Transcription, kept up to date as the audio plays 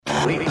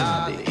We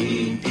are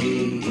the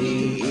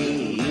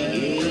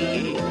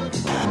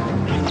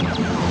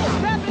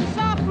Rapping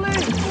softly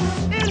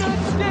in a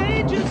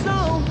danger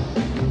zone.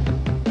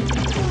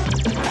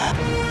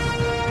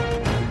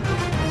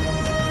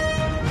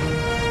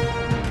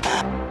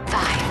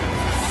 Five,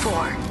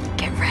 four,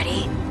 get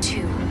ready,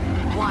 2,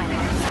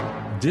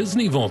 1.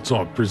 Disney Vault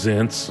Talk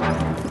presents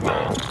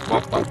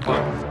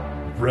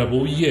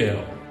Rebel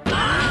Yell.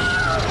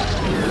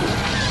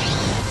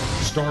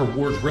 Star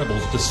Wars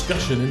Rebels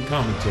discussion and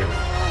commentary.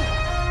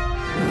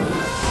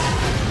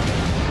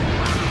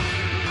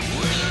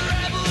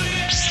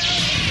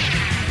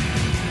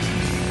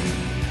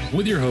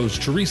 With your hosts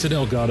Teresa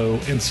Delgado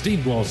and Steve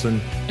Glosson,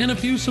 and a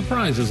few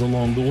surprises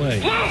along the way.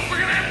 Whoa, we're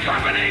gonna have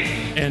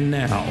company! And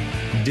now,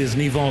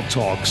 Disney Vault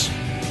Talks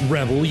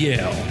Rebel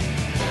Yell.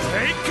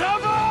 Take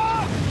cover!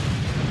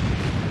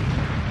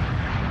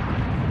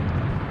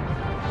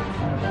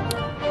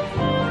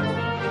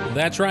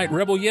 That's right,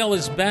 Rebel Yell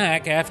is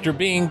back after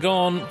being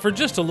gone for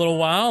just a little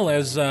while,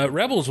 as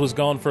Rebels was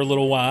gone for a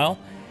little while.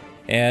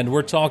 And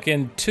we're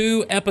talking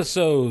 2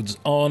 episodes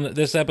on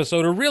this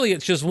episode, or really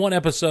it's just one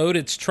episode.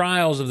 It's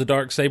Trials of the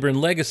Darksaber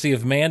and Legacy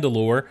of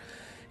Mandalore.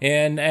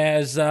 And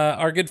as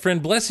our good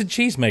friend Blessed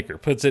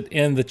Cheesemaker puts it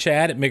in the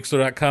chat at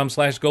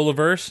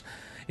mixler.com/Golaverse,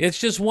 it's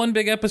just one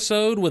big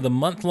episode with a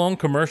month-long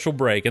commercial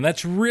break. And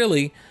that's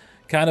really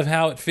kind of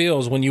how it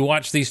feels when you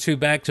watch these 2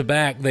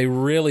 back-to-back. They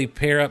really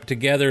pair up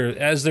together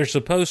as they're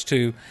supposed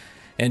to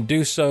and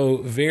do so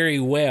very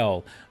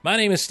well. My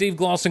name is Steve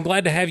Glosson.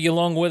 Glad to have you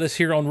along with us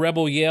here on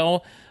Rebel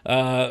Yell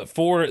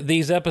for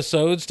these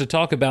episodes, to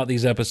talk about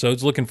these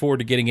episodes. Looking forward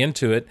to getting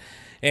into it.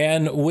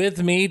 And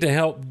with me to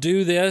help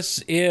do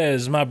this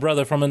is my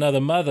brother from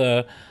another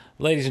mother,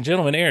 ladies and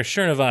gentlemen, Erich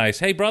Chernovice.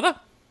 Hey, brother.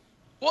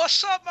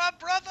 What's up, my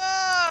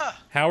brother?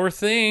 How are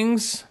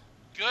things?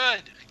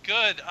 Good.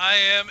 I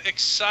am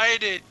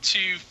excited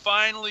to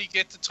finally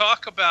get to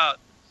talk about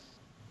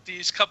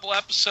these couple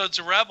episodes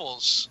of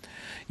Rebels.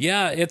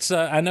 Yeah, it's.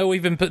 I know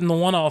we've been putting the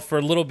one off for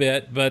a little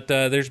bit, but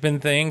there's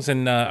been things,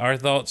 and our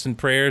thoughts and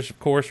prayers, of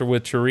course, are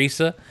with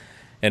Teresa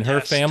and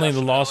her family, and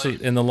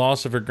the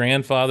loss of her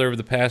grandfather over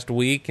the past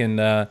week, and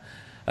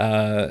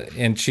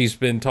she's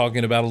been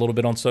talking about a little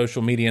bit on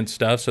social media and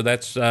stuff. So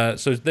that's so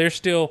they're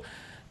still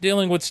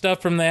dealing with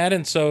stuff from that,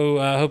 and so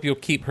I hope you'll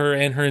keep her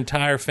and her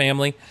entire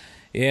family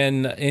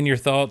in your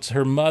thoughts.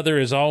 Her mother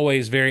is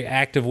always very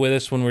active with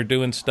us when we're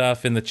doing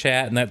stuff in the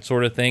chat and that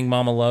sort of thing,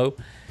 Mama Lo.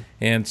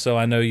 And so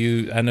I know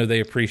they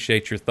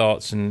appreciate your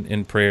thoughts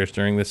and prayers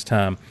during this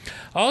time.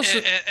 Also,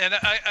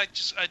 I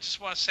just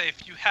want to say,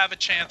 if you have a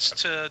chance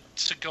to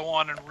go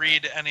on and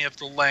read any of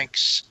the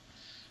links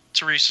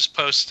Teresa's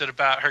posted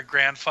about her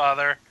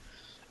grandfather,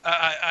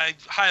 I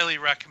highly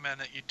recommend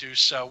that you do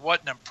so.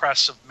 What an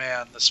impressive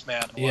man this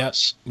man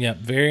was. Yeah,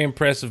 very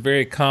impressive,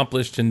 very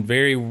accomplished, and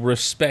very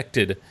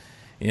respected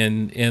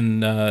in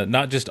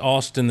not just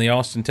Austin, the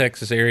Austin,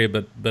 Texas area,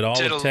 but all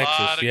of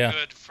Texas. Did a lot of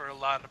good for a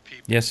lot of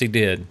people. Yes, he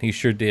did. He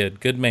sure did.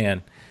 Good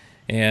man.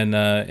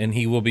 And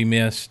he will be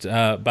missed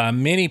by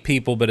many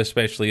people, but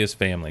especially his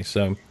family.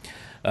 So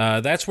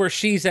that's where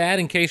she's at,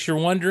 in case you're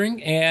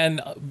wondering.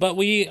 But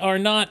we are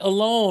not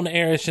alone,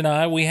 Erich and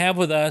I. We have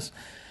with us,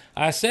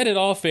 I said it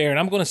off air, and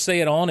I'm going to say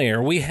it on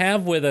air, we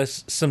have with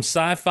us some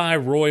sci-fi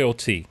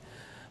royalty.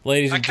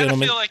 Ladies and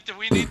gentlemen, I kind of feel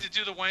like that we need to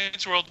do the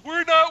Wayne's World.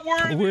 We're not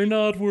worthy. We're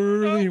not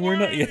worthy. We're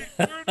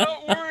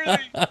not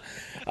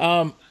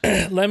worthy.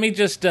 Let me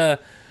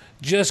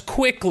just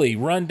quickly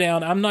run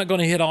down. I'm not going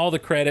to hit all the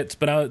credits,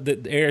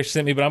 that Erich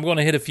sent me, but I'm going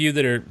to hit a few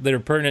that are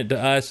pertinent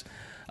to us.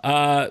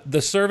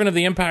 The Servant of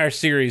the Empire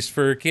series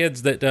for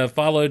kids that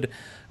followed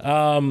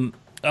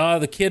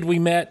the kid we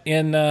met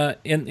in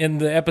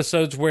the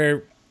episodes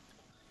where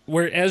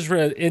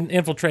Ezra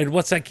infiltrated.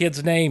 What's that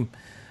kid's name?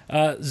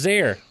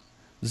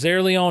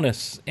 Zer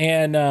Leonis,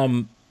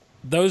 and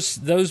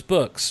those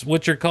books,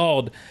 which are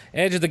called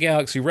Edge of the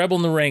Galaxy, Rebel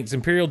in the Ranks,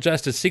 Imperial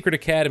Justice, Secret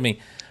Academy.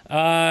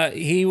 The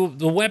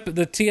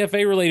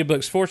TFA related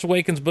books, Force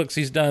Awakens books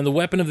he's done, The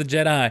Weapon of the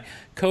Jedi,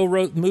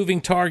 co-wrote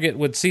Moving Target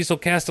with Cecil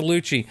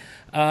Castellucci,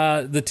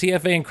 the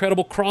TFA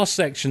Incredible Cross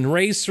Section,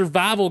 Rey's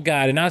Survival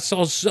Guide, and I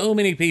saw so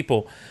many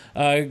people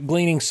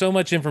gleaning so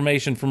much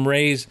information from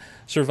Rey's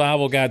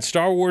Survival Guide,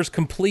 Star Wars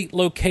Complete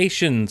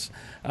Locations,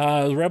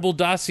 Rebel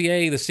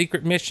Dossier, The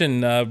Secret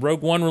Mission,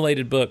 Rogue One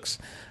related books.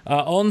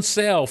 On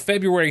sale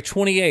February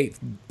 28th,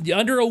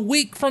 under a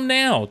week from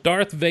now,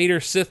 Darth Vader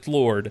Sith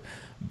Lord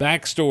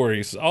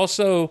backstories.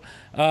 Also,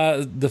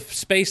 the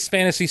space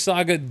fantasy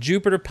saga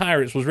Jupiter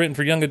Pirates was written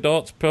for young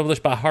adults,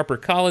 published by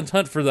HarperCollins.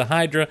 Hunt for the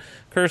Hydra,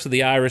 Curse of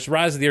the Iris,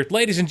 Rise of the Earth.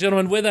 Ladies and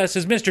gentlemen, with us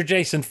is Mr.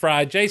 Jason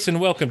Fry. Jason,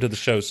 welcome to the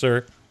show,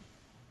 sir.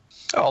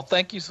 Oh,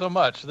 thank you so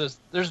much.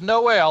 There's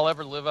no way I'll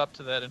ever live up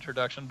to that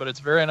introduction, but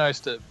it's very nice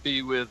to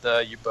be with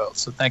you both,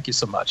 so thank you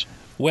so much.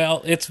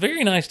 Well, it's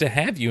very nice to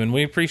have you, and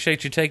we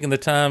appreciate you taking the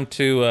time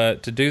to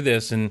do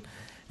this and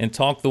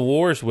talk the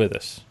wars with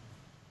us.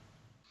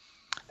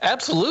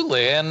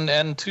 Absolutely,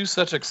 and 2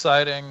 such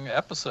exciting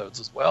episodes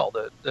as well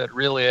that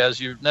really,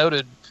 as you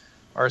noted,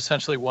 are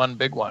essentially one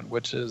big one,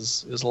 which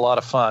is a lot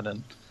of fun.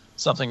 And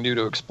something new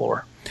to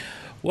explore.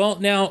 Well,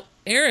 now,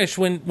 Erich,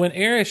 when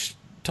Erich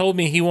told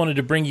me he wanted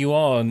to bring you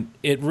on,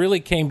 it really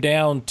came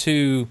down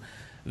to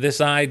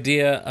this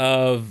idea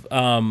of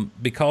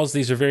because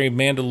these are very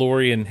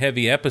Mandalorian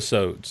heavy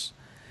episodes,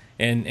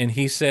 and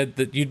he said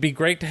that you'd be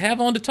great to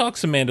have on to talk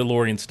some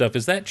Mandalorian stuff.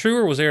 Is that true,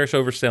 or was Erich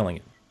overselling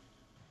it?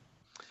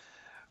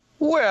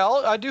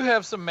 Well, I do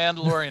have some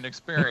Mandalorian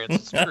experience.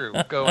 It's true.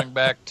 Going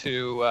back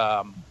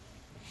to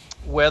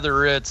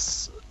whether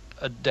it's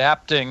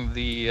adapting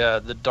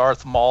the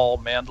Darth Maul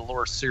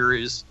Mandalore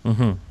series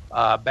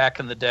back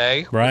in the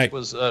day, which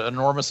was an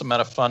enormous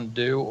amount of fun to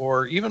do,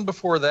 or even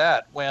before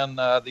that, when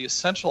the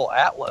Essential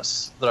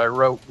Atlas that I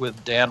wrote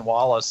with Dan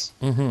Wallace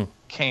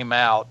came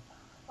out.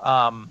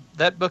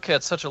 That book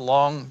had such a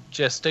long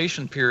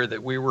gestation period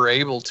that we were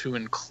able to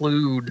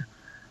include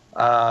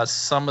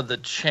some of the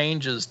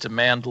changes to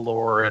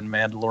Mandalore and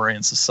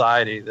Mandalorian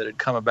society that had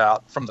come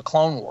about from the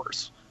Clone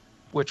Wars,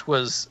 which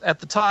was at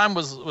the time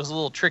was a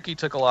little tricky.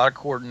 Took a lot of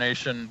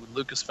coordination with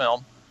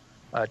Lucasfilm,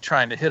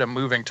 trying to hit a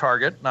moving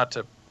target. Not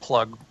to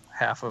plug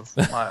half of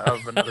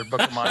another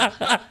book of mine,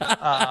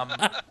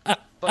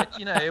 but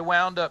it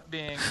wound up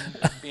being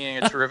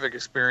a terrific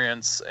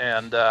experience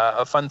and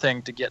a fun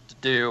thing to get to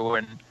do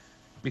and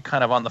be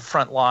kind of on the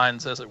front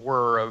lines, as it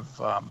were,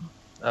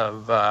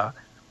 of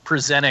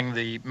presenting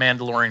the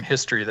Mandalorian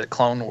history that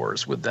Clone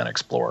Wars would then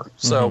explore.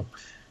 So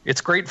it's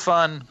great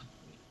fun.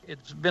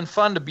 It's been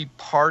fun to be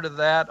part of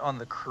that on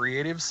the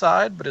creative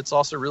side, but it's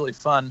also really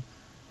fun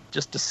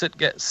just to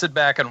sit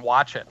back and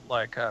watch it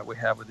like we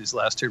have with these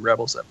last two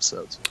Rebels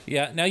episodes.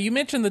 Yeah. Now, you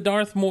mentioned the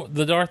Darth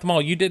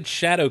Maul. You did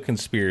Shadow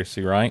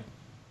Conspiracy, right?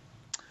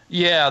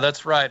 Yeah,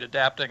 that's right.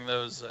 Adapting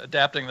those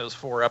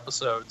 4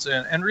 episodes,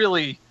 and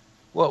really,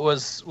 what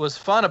was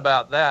fun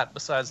about that,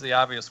 besides the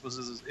obvious,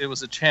 was it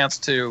was a chance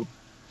to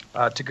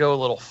go a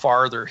little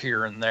farther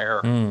here and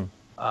there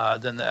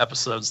than the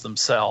episodes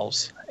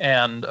themselves.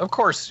 And of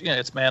course,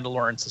 it's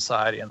Mandalorian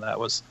society, and that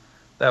was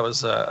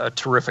a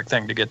terrific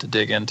thing to get to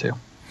dig into.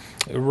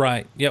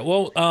 Right. Yeah.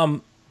 Well,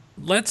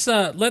 let's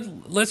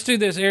do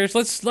this, Erich.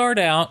 Let's start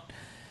out,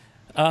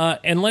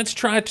 and let's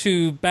try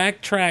to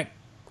backtrack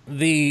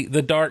the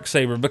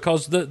Darksaber,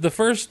 because the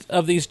first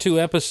of these 2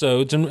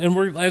 episodes, and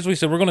we're, as we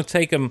said, we're going to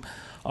take them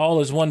all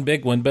as one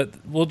big one, but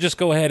we'll just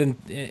go ahead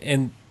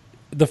and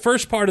the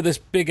first part of this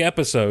big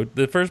episode,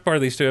 the first part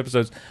of these 2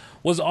 episodes,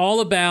 was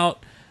all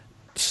about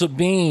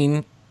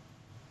Sabine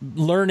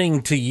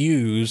learning to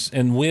use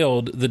and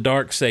wield the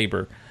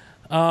Darksaber.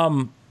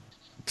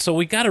 So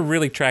we got to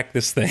really track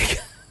this thing.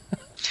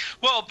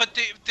 Well, but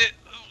the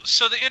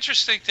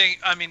interesting thing,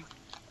 I mean,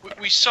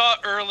 we saw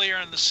earlier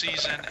in the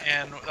season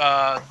in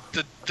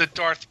the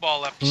Darth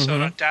Maul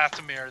episode on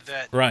Dathomir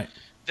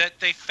that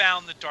they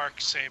found the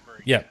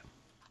Darksaber. Yeah.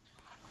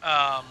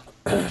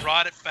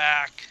 Brought it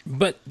back.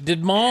 But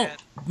did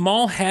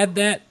Maul had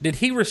that? Did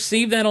he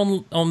receive that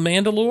on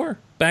Mandalore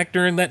back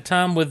during that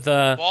time with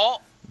Vizsla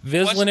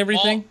and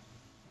everything?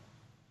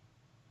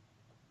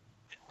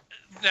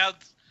 Now,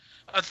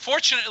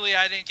 unfortunately,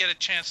 I didn't get a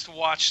chance to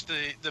watch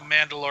the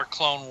Mandalore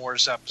Clone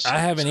Wars episode. I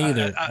haven't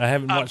either. I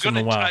haven't watched them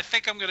in a while. I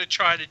think I'm going to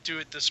try to do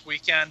it this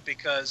weekend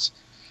because,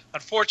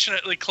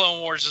 unfortunately,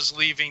 Clone Wars is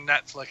leaving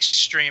Netflix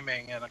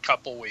streaming in a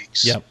couple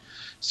weeks. Yep.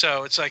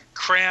 So it's like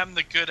cram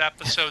the good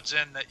episodes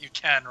in that you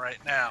can right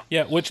now.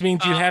 Yeah, which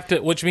means you have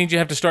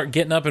to start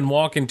getting up and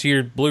walking to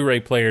your Blu-ray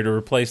player to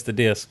replace the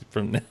disc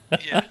from.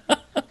 Yeah.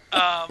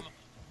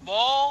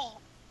 Maul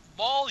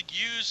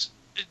used.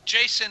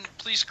 Jason,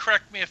 please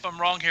correct me if I'm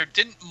wrong here.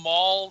 Didn't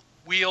Maul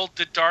wield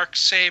the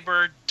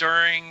Darksaber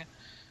during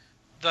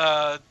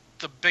the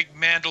big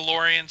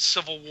Mandalorian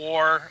Civil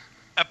War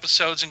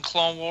episodes in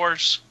Clone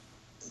Wars?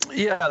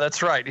 Yeah,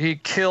 that's right. He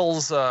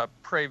kills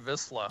Pre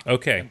Vizsla.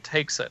 Okay. And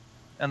takes it,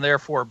 and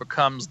therefore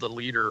becomes the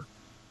leader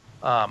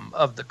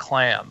of the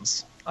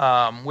clans.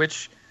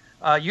 Which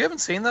you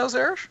haven't seen those,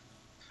 Erich?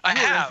 I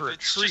have. For a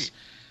treat.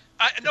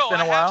 I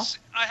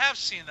have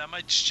seen them.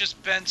 It's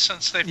just been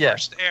since they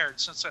first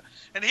aired.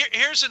 And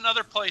here's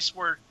another place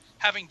where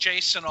having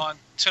Jason on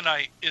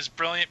tonight is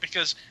brilliant,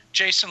 because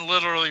Jason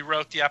literally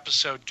wrote the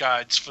episode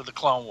guides for the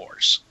Clone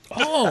Wars.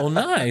 Oh,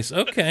 nice.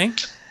 Okay.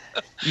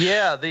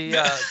 Yeah,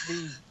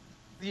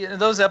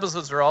 those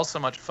episodes are all so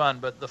much fun,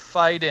 but the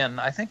fight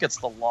I think it's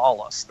the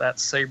Lawless, that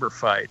saber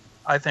fight,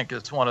 I think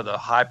it's one of the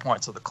high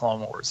points of the Clone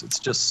Wars. It's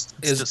just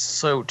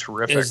so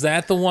terrific. Is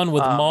that the one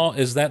with Maul?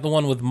 Is that the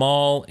one with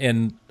Maul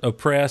and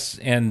Oppress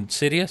and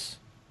Sidious?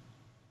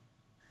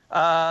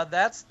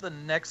 That's the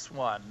next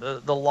one.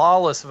 The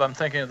Lawless, if I'm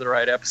thinking of the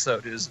right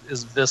episode, is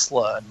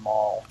Vizsla and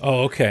Maul.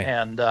 Oh, okay.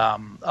 And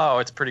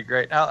it's pretty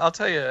great. I'll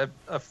tell you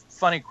a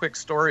funny quick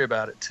story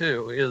about it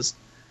too.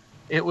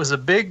 It was a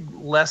big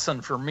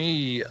lesson for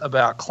me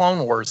about Clone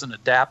Wars and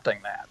adapting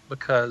that,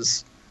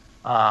 because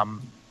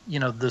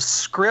the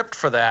script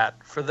for that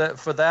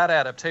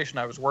adaptation,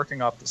 I was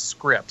working off the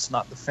scripts,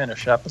 not the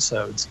finished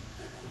episodes.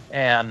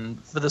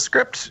 And for the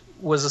script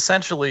was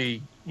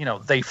essentially,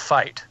 they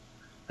fight.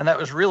 And that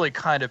was really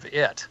kind of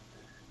it.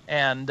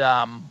 And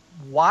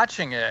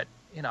watching it,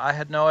 I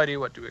had no idea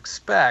what to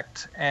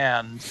expect.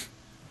 And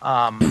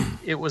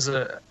It was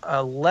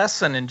a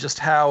lesson in just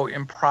how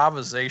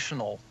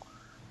improvisational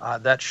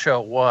that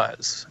show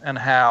was, and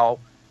how,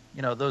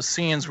 those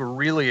scenes were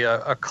really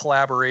a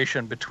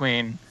collaboration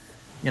between,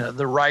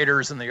 the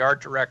writers and the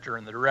art director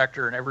and the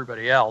director and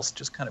everybody else,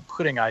 just kind of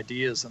putting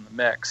ideas in the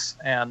mix.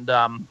 And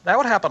that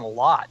would happen a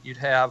lot. You'd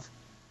have,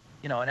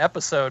 an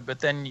episode, but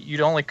then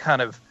you'd only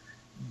kind of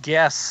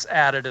guess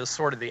at it as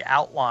sort of the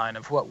outline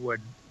of what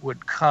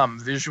would come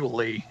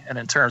visually and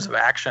in terms of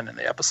action in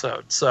the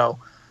episode. So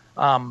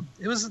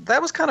that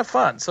was kind of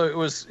fun. So it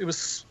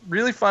was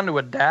really fun to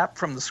adapt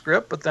from the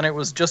script, but then it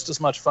was just as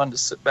much fun to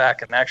sit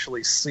back and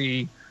actually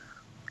see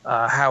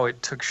how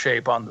it took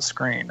shape on the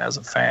screen as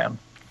a fan.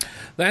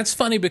 That's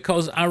funny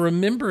because I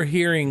remember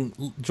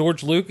hearing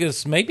George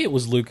Lucas, maybe it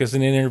was Lucas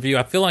in an interview,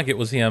 I feel like it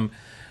was him,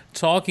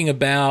 talking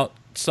about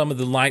some of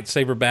the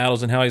lightsaber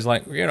battles and how he's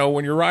like,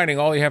 when you're writing,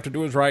 all you have to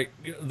do is write,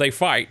 they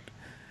fight.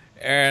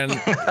 And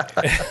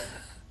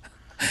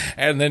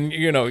and then,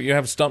 you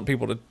have stunt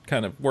people to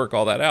kind of work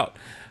all that out.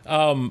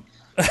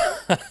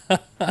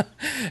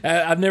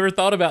 I've never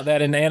thought about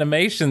that in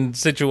animation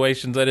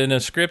situations, that in a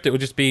script it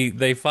would just be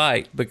they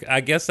fight. But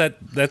I guess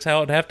that's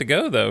how it'd have to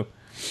go, though.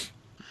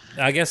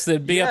 I guess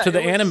it'd be up to the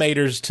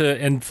animators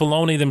and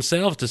Filoni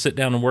themselves to sit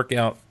down and work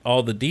out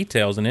all the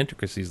details and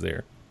intricacies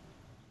there.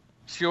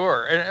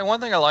 Sure. And one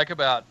thing I like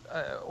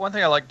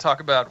to talk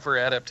about for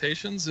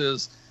adaptations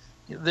is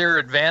there are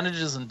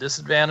advantages and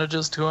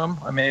disadvantages to them.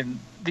 I mean,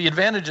 the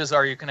advantages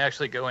are you can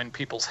actually go in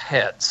people's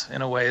heads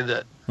in a way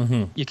that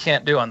you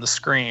can't do on the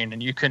screen,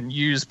 and you can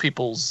use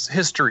people's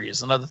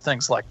histories and other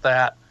things like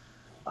that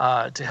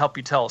to help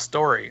you tell a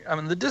story. I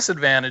mean, the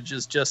disadvantage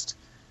is just,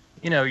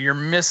 you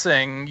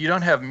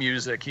don't have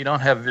music, you don't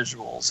have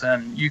visuals,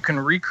 and you can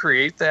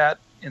recreate that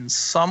in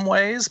some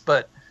ways,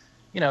 but,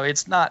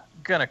 it's not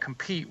going to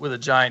compete with a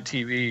giant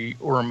TV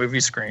or a movie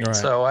screen. Right.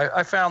 So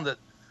I found that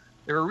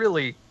there were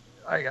really...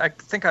 I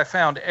think I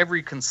found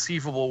every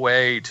conceivable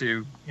way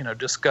to,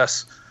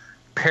 discuss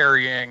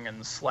parrying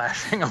and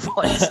slashing of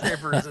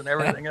lightsabers and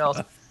everything else,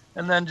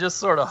 and then just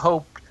sort of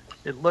hoped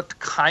it looked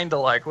kind of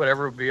like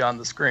whatever would be on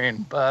the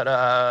screen.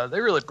 But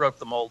they really broke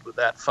the mold with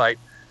that fight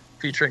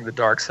featuring the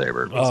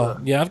Darksaber. It was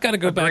I've got to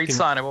go back. Great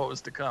sign of what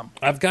was to come.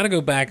 I've got to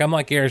go back. I'm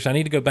like Erich. I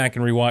need to go back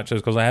and rewatch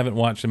those because I haven't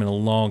watched them in a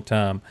long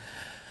time.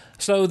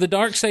 So the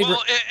Darksaber,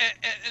 well,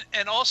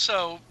 and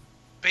also,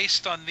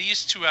 based on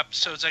these two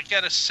episodes, I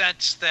get a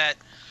sense that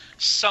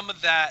some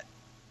of that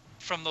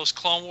from those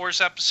Clone Wars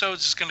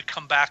episodes is going to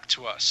come back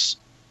to us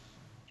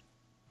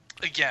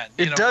again.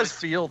 It does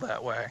feel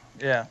that way,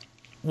 yeah.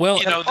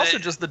 Well, also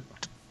just the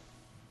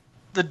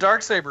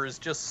Darksaber is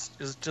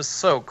just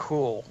so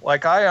cool.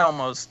 Like I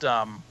almost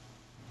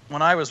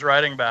when I was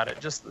writing about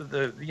it, just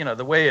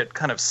the way it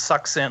kind of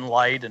sucks in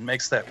light and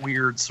makes that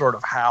weird sort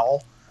of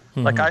howl.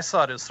 Mm-hmm. Like I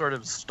saw it as sort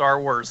of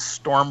Star Wars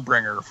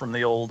Stormbringer from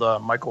the old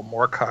Michael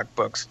Moorcock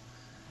books,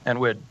 and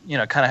would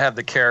kind of have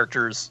the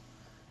characters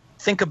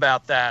think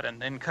about that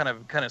and kind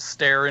of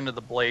stare into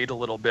the blade a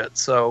little bit.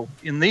 So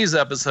in these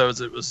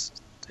episodes, it was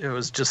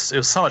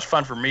so much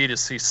fun for me to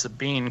see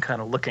Sabine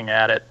kind of looking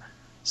at it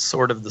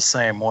sort of the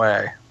same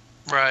way.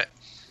 Right.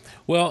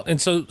 Well,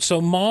 and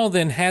so Maul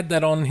then had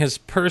that on his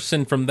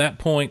person from that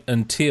point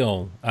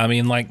until, I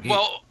mean, like...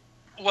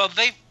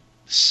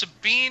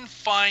 Sabine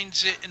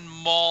finds it in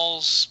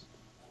Maul's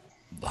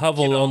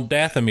hovel on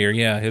Dathomir,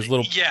 his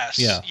little... Yes,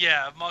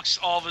 yeah,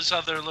 amongst all of his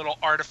other little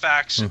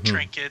artifacts and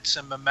trinkets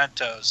and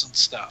mementos and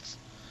stuff.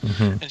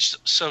 Mm-hmm. And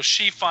so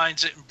she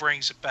finds it and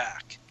brings it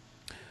back.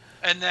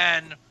 And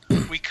then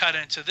we cut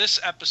into this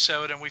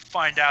episode and we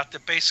find out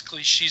that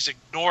basically she's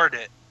ignored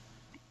it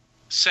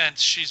since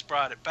she's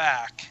brought it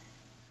back.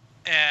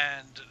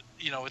 And,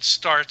 it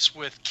starts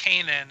with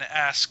Kanan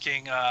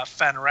asking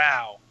Fen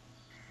Rao,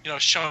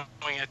 showing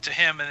it to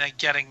him and then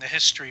getting the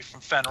history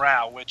from Fen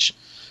Rao, which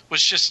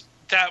was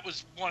that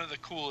was one of the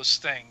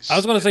coolest things I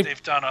was going to say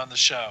they've done on the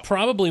show.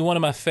 Probably one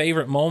of my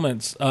favorite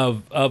moments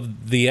of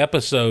the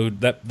episode,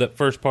 that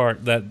first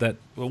part, that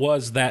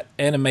was that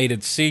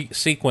animated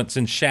sequence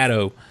in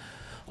shadow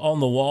on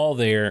the wall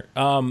there.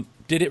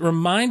 Did it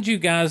remind you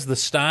guys, the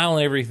style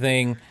and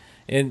everything,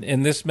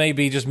 and this may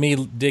be just me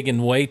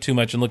digging way too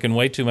much and looking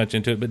way too much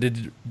into it, but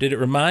did it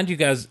remind you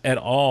guys at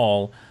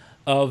all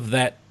of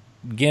that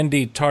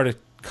Genndy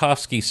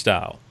Tartakovsky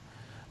style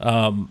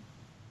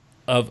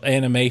of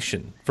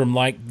animation from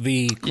like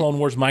the Clone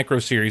Wars micro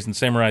series and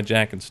Samurai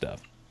Jack and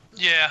stuff?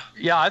 Yeah,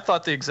 I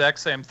thought the exact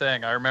same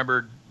thing. I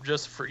remember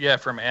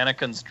from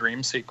Anakin's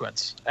dream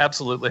sequence.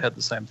 Absolutely had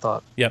the same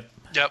thought. Yep.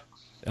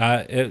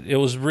 It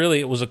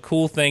was a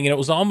cool thing, and it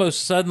was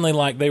almost suddenly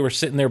like they were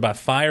sitting there by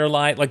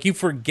firelight. Like you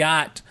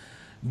forgot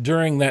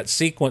during that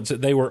sequence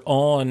that they were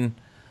on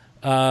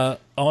a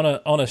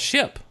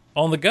ship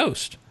on the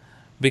Ghost,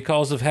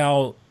 because of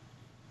how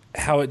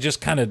it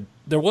just kind of,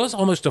 there was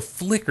almost a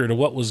flicker to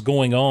what was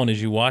going on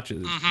as you watch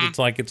it. Mm-hmm. It's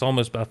like it's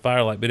almost by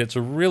firelight, but it's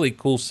a really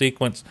cool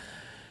sequence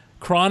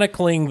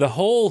chronicling the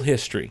whole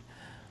history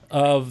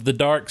of the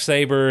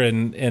Darksaber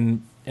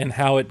and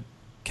how it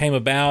came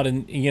about,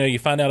 and you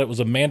find out it was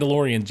a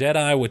Mandalorian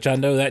Jedi, which I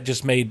know that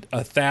just made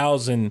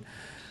 1,000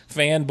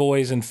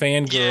 fanboys and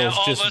fangirls. Yeah,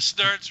 all us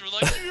nerds were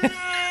like,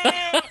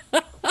 yeah!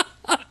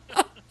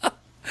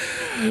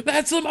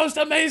 That's the most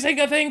amazing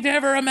thing to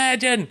ever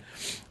imagine.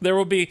 There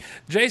will be,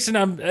 Jason.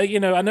 I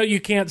know you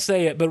can't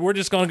say it, but we're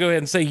just going to go ahead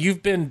and say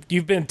you've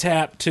been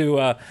tapped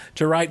to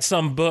write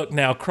some book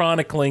now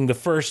chronicling the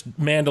first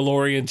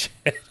Mandalorian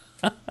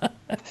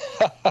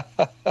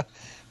Jedi.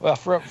 Well,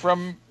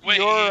 from Wait,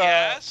 your he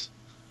has?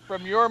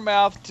 from your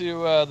mouth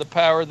to the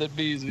power that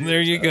be. There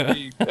you go.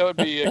 That would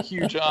be a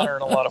huge honor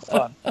and a lot of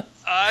fun.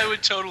 I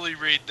would totally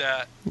read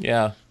that.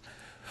 Yeah.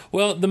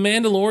 Well, the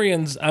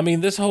Mandalorians, I mean,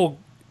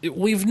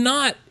 we've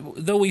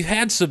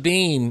had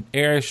Sabine,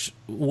 Erich,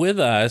 with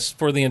us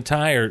for the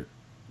entire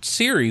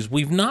series,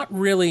 we've not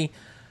really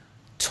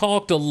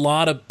talked a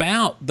lot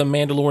about the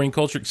Mandalorian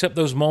culture, except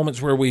those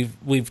moments where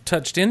we've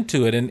touched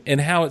into it and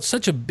how it's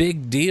such a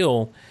big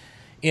deal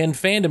in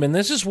fandom. And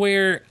this is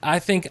where I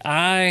think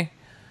I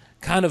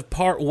kind of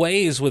part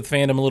ways with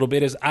fandom a little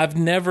bit, is I've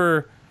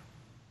never,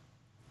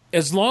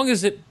 as long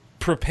as it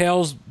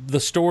propels the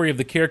story of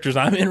the characters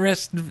I'm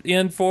interested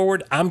in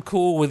forward, I'm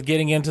cool with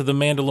getting into the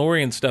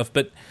Mandalorian stuff,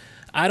 but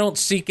I don't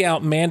seek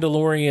out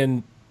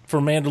Mandalorian for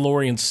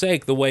Mandalorian's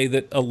sake the way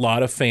that a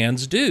lot of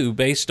fans do,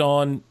 based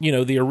on,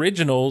 the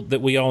original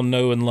that we all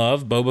know and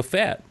love, Boba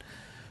Fett,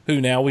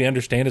 who now we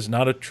understand is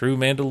not a true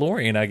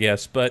Mandalorian, I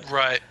guess. But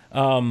right.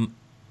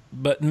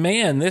 But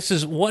man,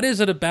 what is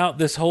it about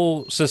this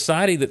whole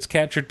society that's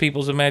captured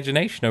people's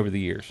imagination over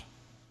the years?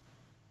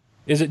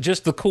 Is it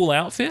just the cool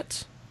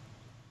outfits?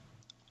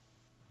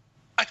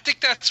 I think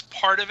that's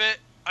part of it.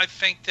 I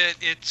think that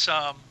it's,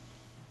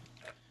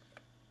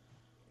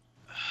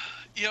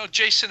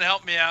 Jason,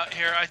 help me out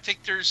here. I think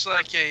there's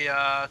like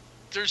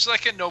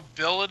a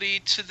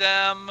nobility to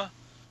them.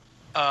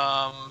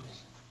 I'll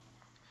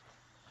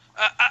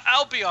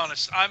be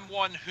honest. I'm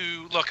one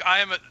who,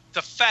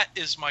 the Fett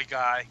is my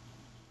guy,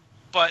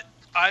 but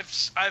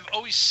I've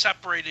always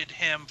separated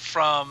him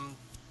from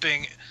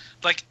being,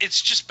 like,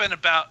 it's just been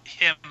about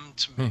him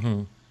to me.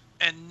 Mm-hmm.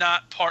 And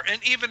not part, and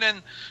even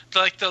in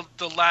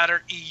the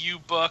latter EU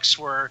books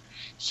where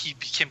he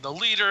became the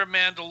leader of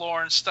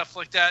Mandalore and stuff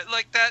like that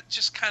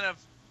just kind of,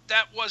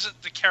 that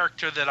wasn't the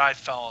character that I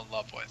fell in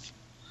love with.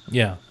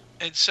 Yeah.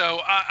 And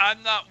so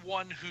I'm not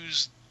one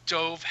who's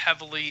dove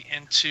heavily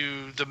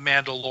into the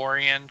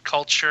Mandalorian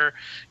culture.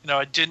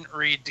 I didn't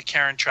read the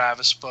Karen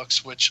Traviss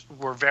books, which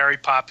were very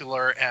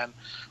popular and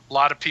a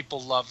lot of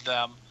people love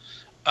them.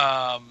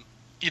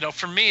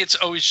 For me, it's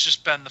always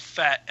just been the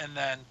Fett, and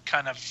then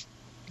kind of,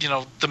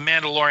 the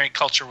Mandalorian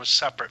culture was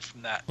separate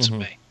from that to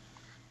me.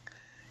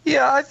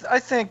 Yeah, I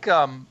think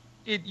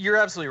you're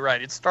absolutely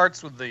right. It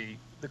starts with the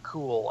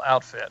cool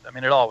outfit. I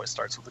mean, it always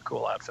starts with the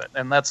cool outfit.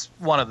 And that's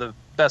one of the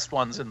best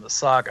ones in the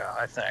saga,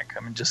 I think. I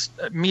mean, just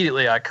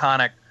immediately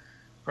iconic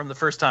from the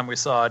first time we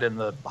saw it in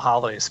the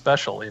holiday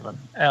special even.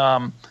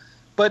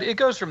 But it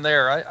goes from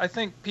there. I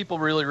think people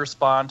really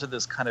respond to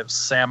this kind of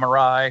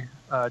samurai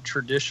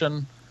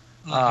tradition.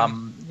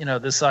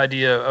 Mm-hmm. This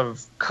idea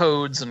of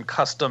codes and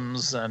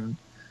customs and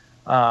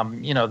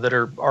that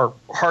are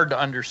hard to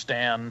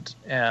understand,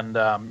 and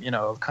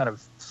kind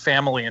of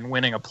family and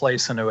winning a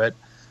place into it.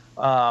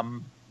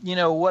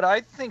 What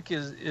I think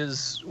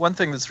is one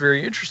thing that's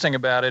very interesting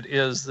about it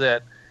is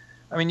that,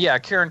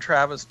 Karen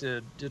Traviss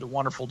did a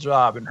wonderful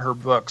job in her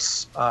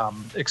books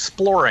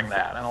exploring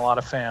that, and a lot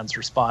of fans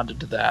responded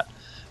to that.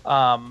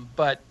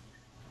 But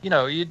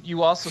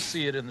you also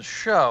see it in the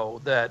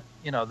show that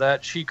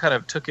that she kind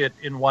of took it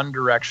in one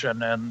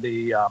direction, and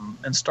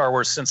and Star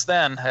Wars since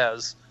then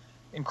has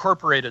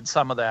incorporated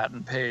some of that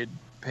and paid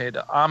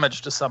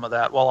homage to some of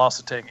that, while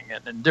also taking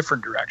it in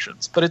different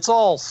directions. But it's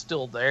all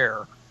still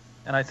there,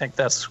 and I think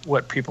that's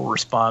what people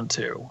respond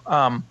to.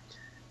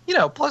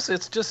 Plus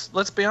it's just,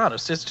 let's be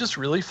honest, it's just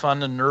really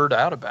fun to nerd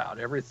out about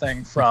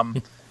everything from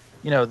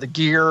the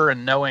gear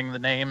and knowing the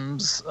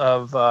names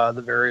of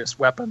the various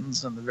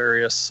weapons and the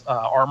various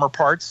armor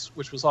parts,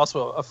 which was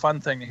also a fun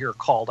thing to hear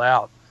called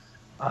out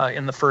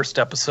in the first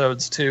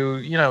episodes, to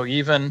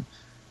even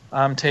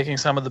taking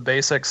some of the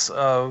basics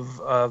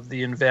of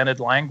the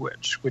invented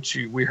language, which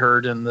we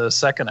heard in the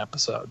second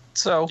episode.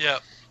 So, yeah.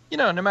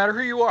 No matter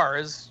who you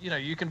are,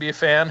 you can be a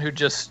fan who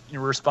just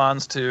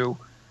responds to,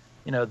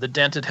 the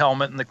dented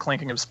helmet and the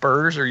clinking of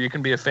spurs, or you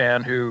can be a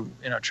fan who,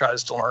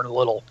 tries to learn a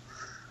little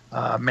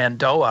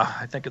Mandoa,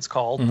 I think it's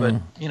called.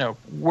 Mm-hmm. But,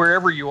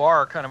 wherever you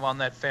are kind of on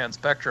that fan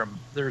spectrum,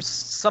 there's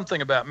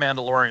something about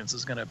Mandalorians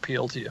that's going to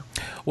appeal to you.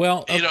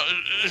 Well,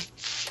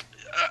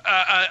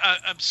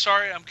 I'm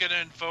sorry, I'm going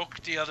to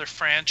invoke the other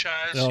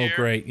franchise here. Oh,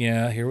 great.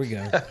 Yeah, here we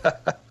go.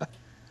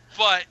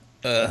 But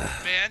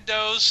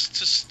Mandos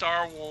to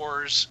Star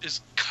Wars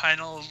is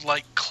kind of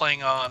like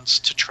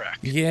Klingons to Trek.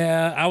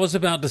 Yeah, I was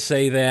about to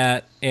say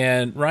that,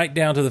 and right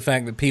down to the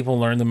fact that people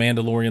learn the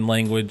Mandalorian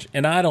language,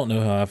 and I don't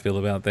know how I feel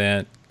about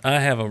that.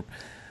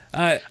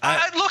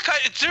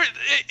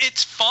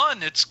 It's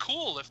fun. It's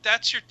cool. If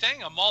that's your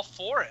thing, I'm all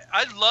for it.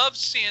 I love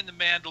seeing the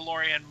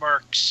Mandalorian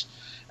mercs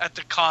at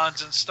the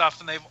cons and stuff,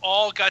 and they've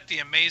all got the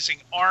amazing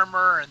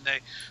armor, and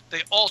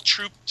they all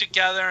troop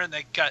together, and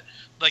they got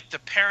like the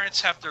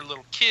parents have their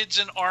little kids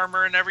in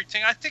armor and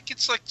everything. I think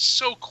it's like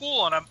so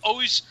cool, and I'm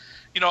always,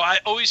 I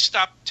always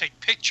stop to take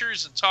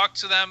pictures and talk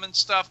to them and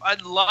stuff. I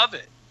love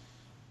it.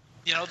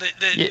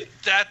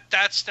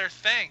 That's their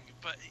thing.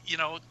 But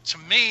to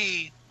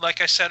me,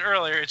 like I said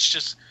earlier, it's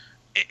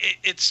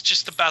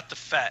just about the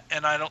Fett,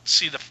 and I don't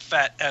see the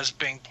Fett as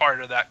being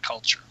part of that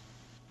culture.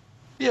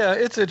 Yeah,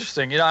 it's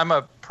interesting. I'm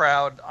a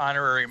proud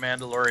honorary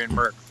Mandalorian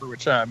merc, for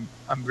which I'm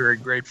very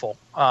grateful.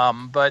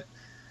 But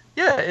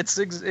yeah, it's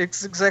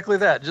exactly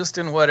that. Just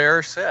in what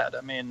Erich said.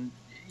 I'm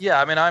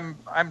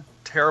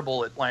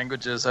terrible at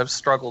languages. I've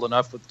struggled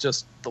enough with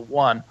just the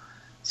one,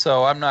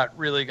 so I'm not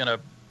really going to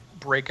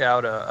break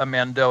out a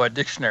Mandoa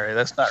dictionary.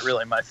 That's not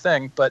really my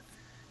thing. But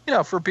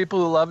for people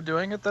who love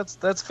doing it,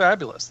 that's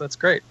fabulous. That's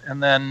great.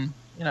 And then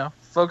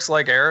folks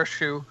like Erich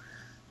who,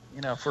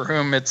 for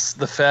whom it's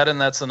the Fed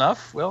and that's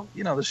enough. Well,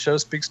 the show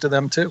speaks to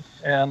them too.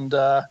 And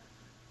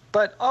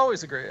but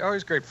always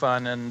great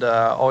fun, and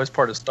always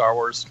part of Star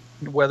Wars.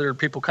 Whether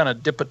people kind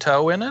of dip a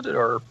toe in it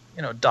or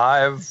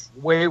dive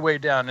way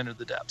down into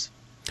the depths.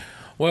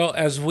 Well,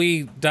 as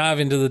we dive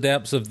into the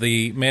depths of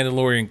the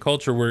Mandalorian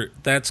culture,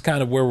 that's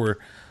kind of where we're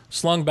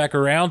slung back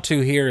around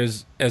to here,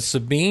 as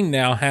Sabine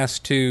now has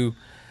to,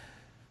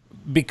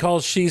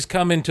 because she's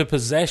come into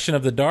possession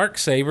of the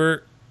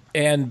Darksaber,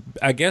 and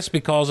I guess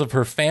because of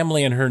her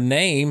family and her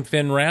name,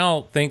 Finn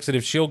Rao thinks that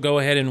if she'll go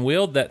ahead and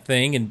wield that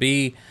thing and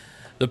be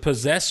the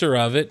possessor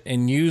of it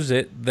and use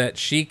it, that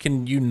she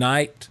can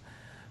unite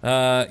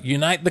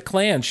the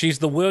clan. She's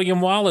the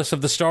William Wallace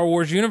of the Star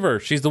Wars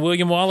universe. She's the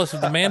William Wallace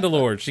of the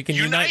Mandalore. She can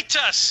unite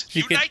us.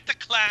 Unite the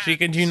clans. She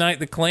can unite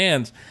the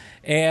clans.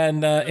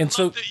 And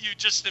so that you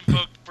just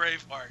invoked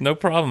Braveheart. No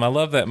problem. I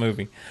love that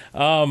movie.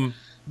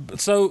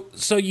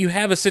 So you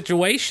have a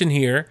situation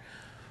here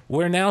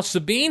where now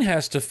Sabine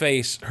has to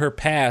face her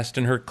past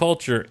and her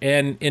culture,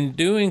 and in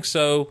doing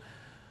so,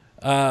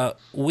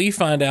 we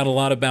find out a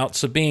lot about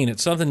Sabine.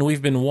 It's something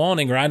we've been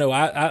wanting, or I know.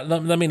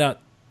 Let me not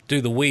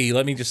do the we.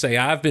 Let me just say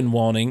I've been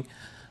wanting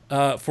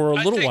for a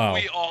little while.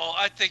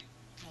 I think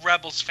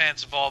Rebels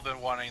fans have all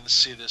been wanting to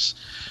see this,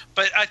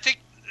 but I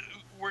think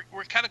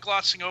we're kind of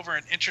glossing over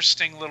an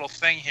interesting little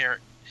thing here.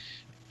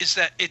 Is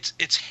that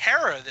it's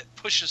Hera that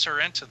pushes her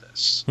into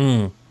this.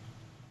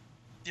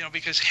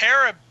 Because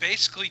Hera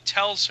basically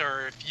tells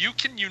her, if you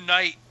can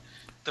unite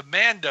the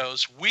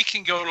Mandos, we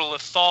can go to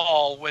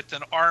Lothal with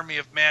an army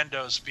of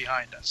Mandos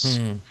behind us.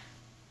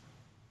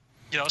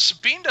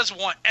 Sabine doesn't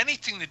want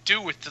anything to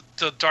do with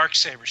the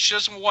Darksaber. She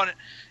doesn't want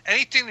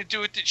anything to do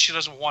with it. She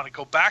doesn't want to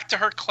go back to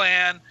her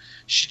clan.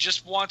 She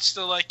just wants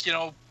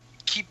to,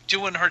 keep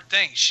doing her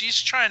thing.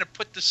 She's trying to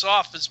put this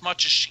off as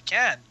much as she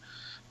can.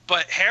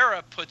 But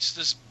Hera puts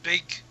this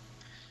big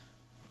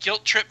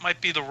guilt trip,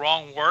 might be the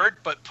wrong word,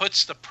 but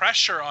puts the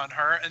pressure on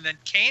her, and then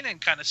Kanan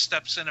kind of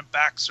steps in and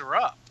backs her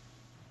up.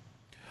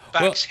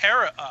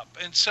 Hera up.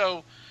 And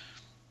so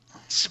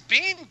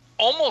Sabine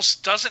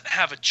almost doesn't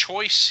have a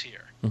choice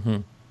here. Mm-hmm.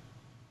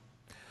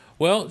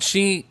 Well,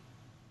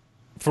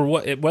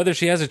 whether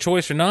she has a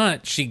choice or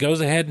not, she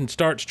goes ahead and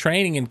starts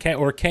training,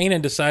 or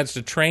Kanan decides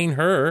to train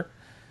her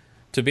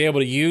to be able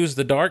to use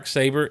the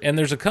Darksaber. And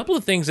there's a couple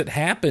of things that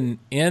happen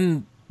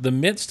in the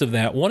midst of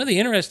that. One of the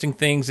interesting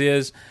things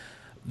is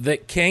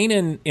that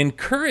Kanan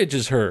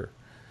encourages her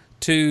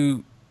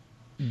to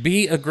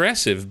be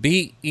aggressive,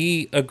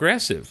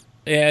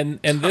 and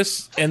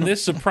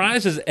this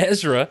surprises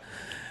Ezra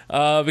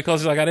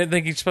because he's like, I didn't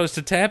think he's supposed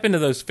to tap into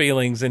those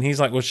feelings, and he's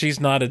like, well, she's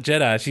not a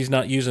Jedi, she's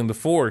not using the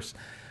Force.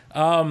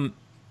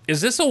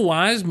 Is this a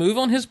wise move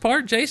on his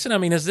part, Jason? I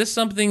mean, is this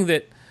something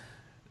that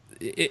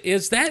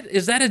is that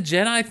a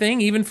Jedi thing,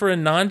 even for a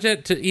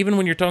non-Jedi? Even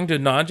when you're talking to a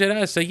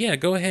non-Jedi, say, yeah,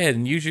 go ahead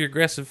and use your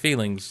aggressive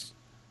feelings.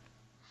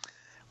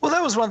 Well,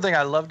 that was one thing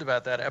I loved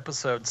about that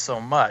episode so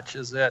much,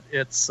 is that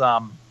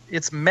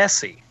it's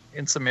messy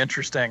in some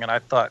interesting and I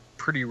thought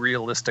pretty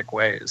realistic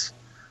ways.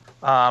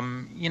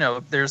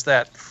 There's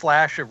that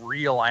flash of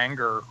real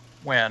anger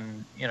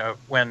when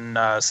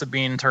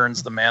Sabine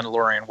turns the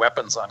Mandalorian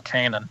weapons on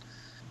Kanan,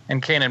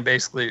 and Kanan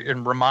basically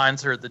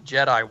reminds her the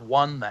Jedi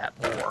won that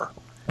war.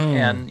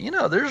 And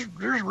there's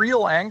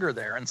real anger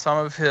there, and some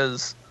of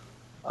his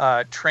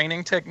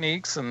training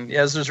techniques and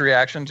Ezra's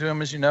reaction to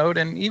him, as you note,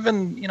 and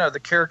even the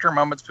character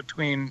moments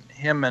between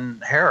him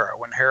and Hera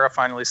when Hera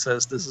finally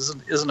says, "This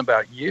isn't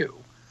about you."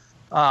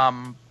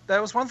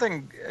 That was one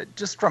thing,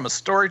 just from a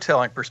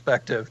storytelling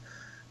perspective,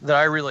 that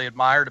I really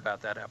admired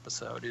about that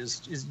episode.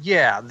 Is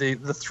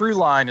the through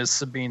line is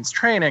Sabine's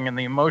training, and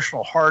the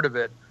emotional heart of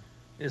it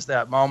is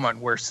that moment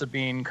where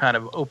Sabine kind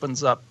of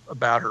opens up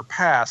about her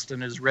past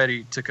and is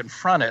ready to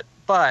confront it.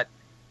 But,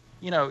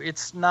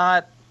 it's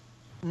not,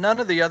 none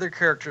of the other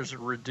characters are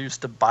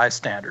reduced to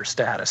bystander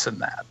status in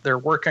that. They're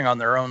working on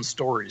their own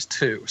stories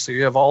too. So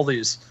you have all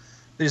these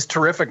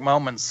terrific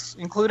moments,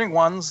 including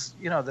ones,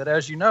 that,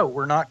 as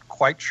we're not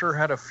quite sure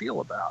how to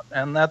feel about.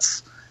 And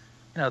that's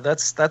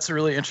that's a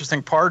really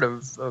interesting part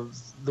of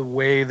the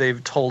way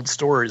they've told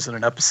stories in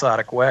an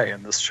episodic way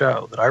in this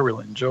show that I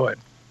really enjoyed.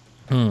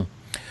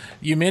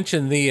 You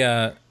mentioned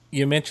the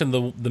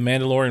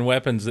Mandalorian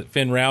weapons that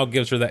Finn Rao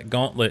gives her, that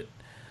gauntlet.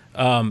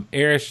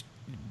 Erich,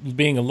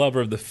 being a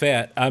lover of the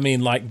Fett, I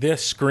mean, like,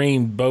 this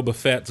screamed Boba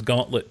Fett's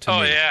gauntlet to me.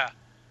 Oh yeah,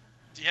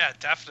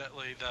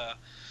 definitely.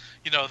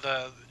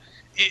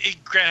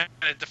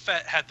 Granted, the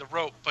Fett had the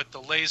rope, but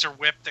the laser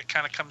whip that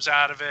kind of comes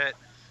out of it.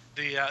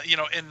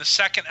 In the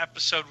second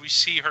episode, we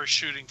see her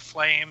shooting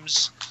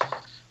flames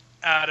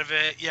out of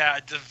it. Yeah,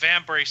 the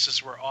van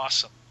braces were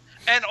awesome.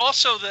 And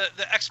also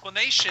the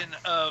explanation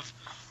of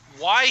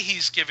why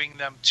he's giving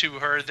them to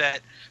her, that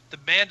the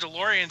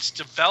Mandalorians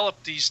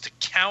developed these to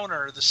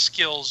counter the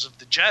skills of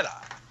the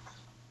Jedi.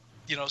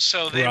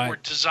 So they were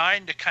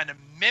designed to kind of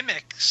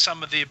mimic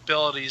some of the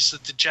abilities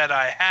that the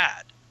Jedi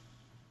had,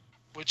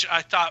 which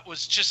I thought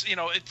was just,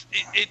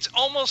 it's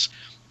almost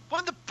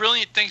one of the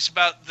brilliant things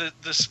about the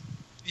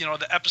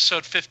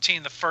episode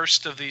 15, the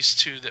first of these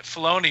two that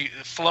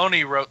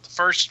Filoni wrote, the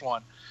first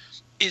one,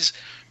 is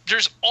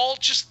there's all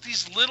just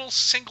these little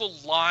single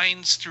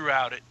lines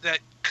throughout it that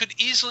could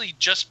easily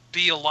just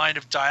be a line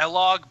of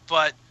dialogue,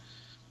 but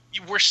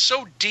we're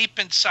so deep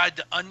inside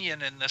the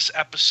onion in this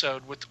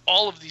episode with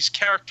all of these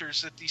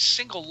characters that these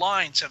single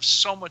lines have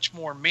so much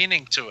more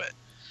meaning to it.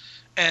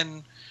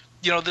 And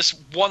this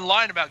one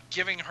line about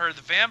giving her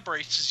the van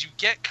braces, you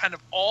get kind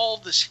of all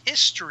this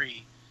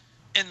history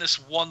in this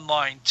one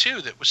line too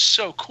that was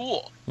so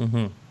cool.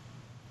 Mm-hmm.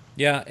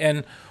 Yeah,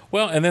 and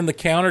then the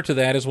counter to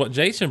that is what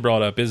Jason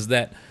brought up, is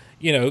that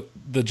the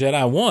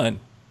Jedi won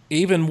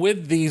even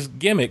with these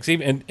gimmicks.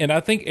 And I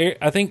think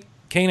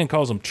Kanan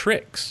calls them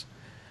tricks.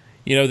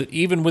 That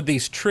even with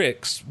these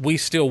tricks, we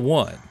still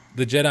won.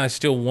 The Jedi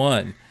still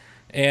won,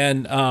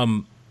 and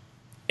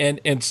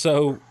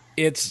so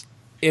it's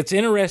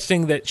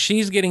interesting that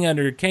she's getting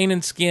under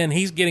Kanan's skin,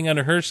 he's getting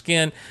under her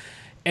skin,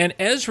 and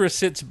Ezra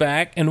sits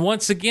back, and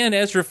once again,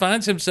 Ezra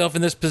finds himself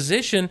in this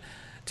position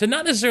to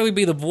not necessarily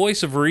be the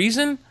voice of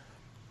reason,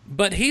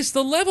 but he's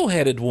the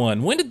level-headed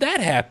one. When did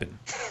that happen?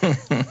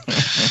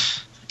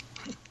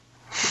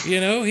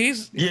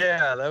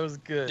 Yeah, that was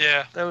good.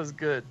 Yeah, that was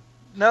good.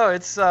 No,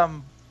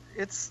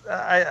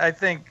 I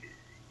think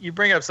you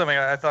bring up something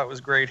I thought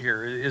was great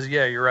here.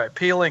 You're right.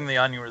 Peeling the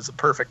onion is a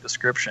perfect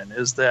description.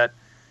 Is that,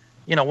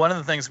 one of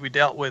the things we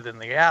dealt with in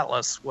the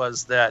Atlas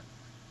was that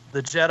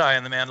the Jedi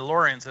and the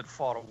Mandalorians had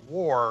fought a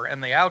war,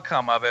 and the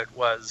outcome of it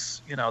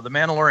was, the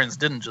Mandalorians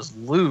didn't just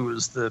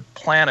lose. The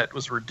planet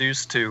was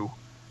reduced to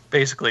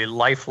basically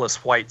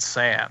lifeless white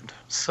sand.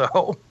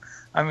 So,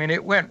 I mean,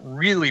 it went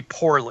really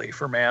poorly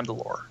for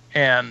Mandalore.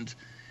 And,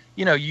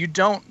 you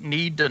don't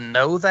need to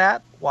know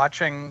that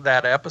watching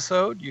that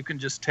episode. You can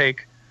just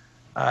take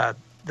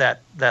that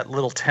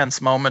little tense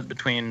moment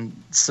between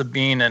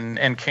Sabine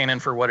and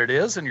Kanan for what it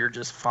is, and you're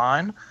just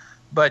fine.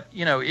 But,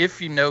 if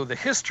you know the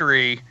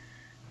history,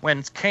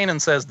 when Kanan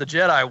says the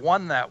Jedi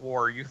won that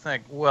war, you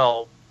think,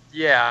 well,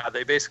 yeah,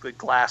 they basically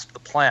glassed the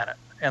planet.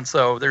 And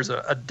so there's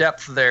a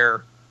depth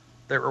there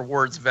that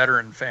rewards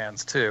veteran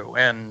fans too.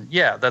 And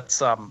yeah,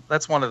 that's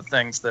one of the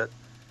things that,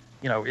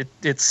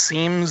 it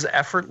seems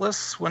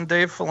effortless when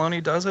Dave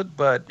Filoni does it,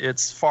 but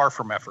it's far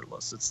from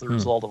effortless. It's the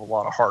result of a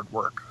lot of hard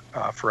work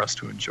for us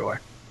to enjoy.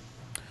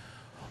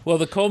 Well,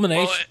 the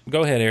culmination...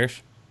 Go ahead,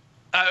 Erich.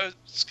 I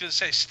was going to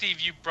say, Steve,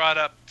 you brought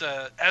up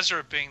the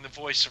Ezra being the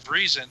voice of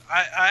reason.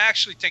 I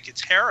actually think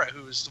it's Hera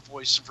who is the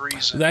voice of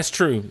reason. That's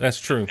true.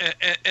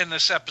 In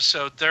this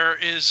episode, there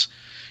is,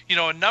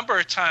 a number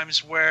of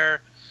times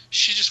where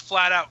she just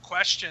flat out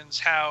questions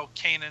how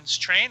Kanan's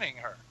training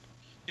her.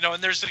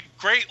 And there's a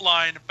great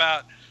line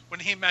about when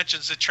he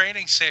mentions the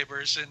training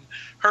sabers, and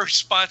her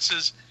response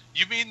is,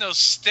 "You mean those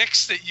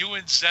sticks that you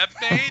and Zeb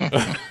made?"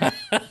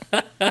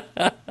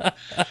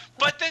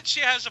 But then she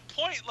has a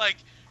point, like,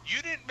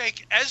 you didn't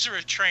make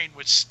Ezra train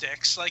with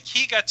sticks. Like,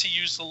 he got to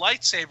use the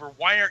lightsaber.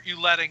 Why aren't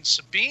you letting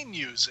Sabine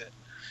use it?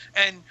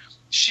 And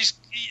she's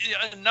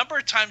a number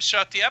of times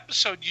throughout the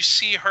episode, you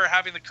see her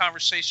having the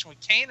conversation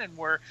with Kanan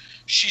where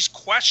she's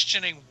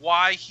questioning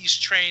why he's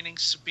training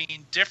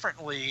Sabine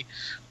differently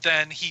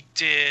than he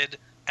did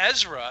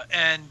Ezra.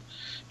 And,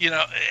 and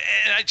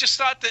I just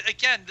thought that,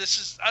 again, this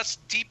is us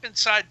deep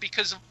inside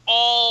because of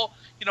all,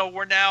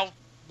 we're now,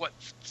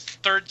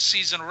 third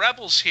season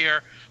Rebels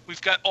here.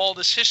 We've got all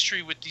this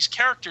history with these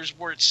characters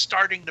where it's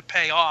starting to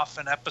pay off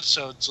in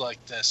episodes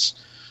like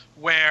this,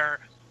 where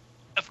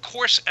of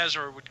course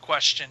Ezra would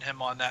question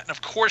him on that, and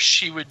of course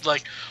she would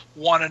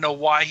want to know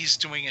why he's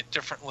doing it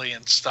differently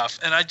and stuff.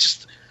 And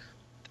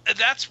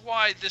that's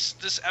why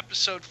this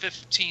episode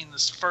 15,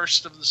 this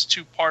first of this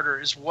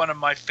two-parter, is one of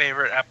my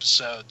favorite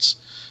episodes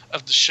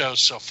of the show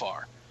so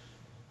far.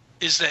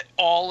 Is that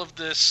all of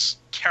this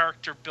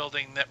character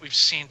building that we've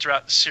seen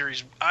throughout the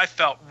series, I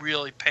felt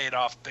really paid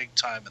off big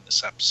time in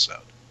this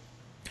episode.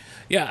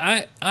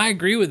 Yeah, I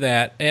agree with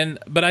that.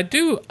 But I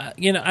do,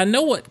 I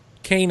know what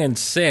Kanan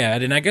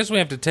said, and I guess we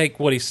have to take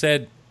what he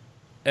said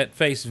at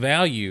face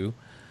value.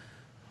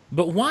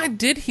 But why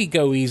did he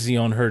go easy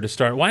on her to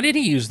start? Why did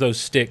he use those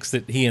sticks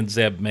that he and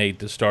Zeb made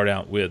to start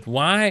out with?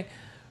 Why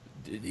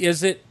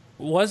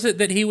was it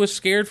that he was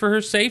scared for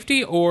her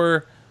safety,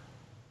 or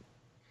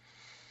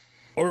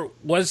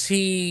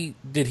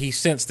did he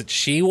sense that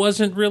she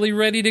wasn't really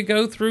ready to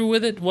go through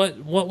with it?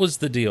 What was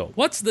the deal?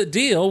 What's the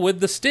deal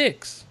with the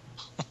sticks?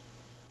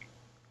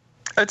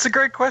 It's a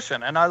great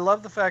question, and I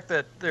love the fact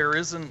that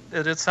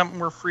it's something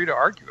we're free to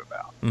argue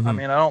about. Mm-hmm. I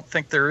mean, I don't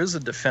think there is a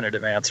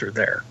definitive answer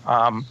there.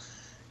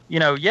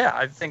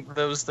 I think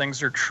those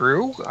things are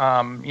true.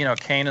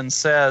 Kanan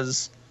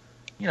says,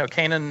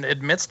 Kanan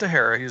admits to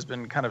Hera he's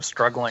been kind of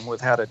struggling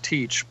with how to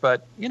teach,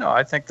 but,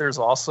 I think there's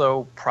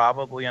also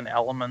probably an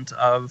element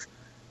of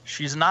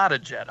she's not a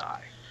Jedi,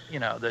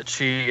 that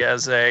she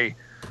as a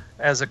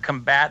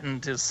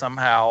combatant is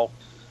somehow,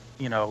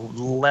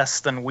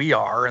 less than we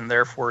are, and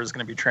therefore is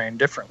going to be trained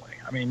differently.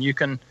 I mean, you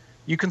can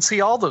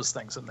see all those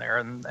things in there,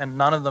 and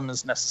none of them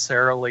is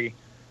necessarily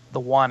the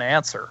one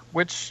answer,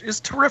 which is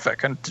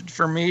terrific, and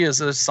for me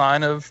is a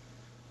sign of,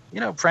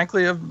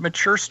 frankly, of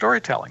mature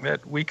storytelling,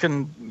 that we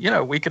can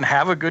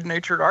have a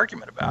good-natured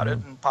argument about it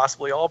and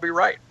possibly all be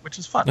right, which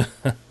is fun.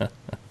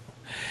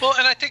 Well,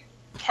 and I think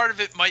part of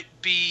it might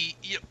be,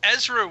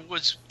 Ezra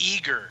was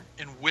eager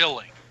and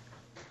willing,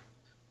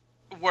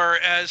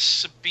 whereas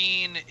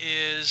Sabine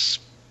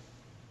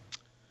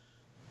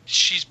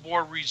she's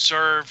more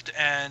reserved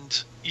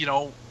and,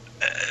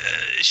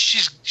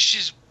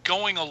 she's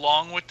going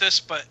along with this,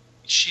 but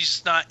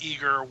she's not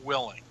eager or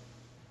willing.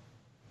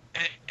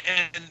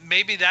 And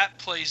maybe that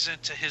plays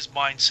into his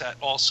mindset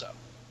also.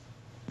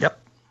 Yep.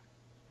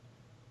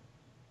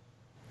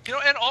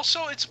 And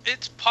also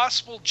it's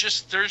possible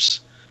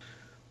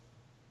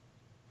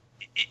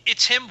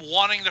it's him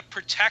wanting to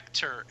protect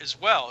her as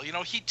well.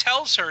 He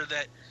tells her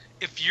that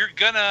if you're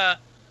gonna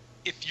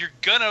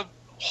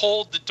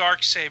hold the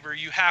Darksaber,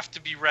 you have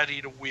to be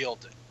ready to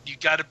wield it. You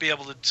got to be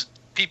able to.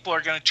 People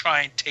are going to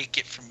try and take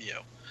it from you.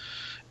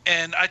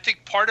 And I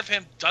think part of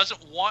him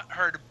doesn't want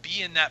her to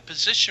be in that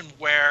position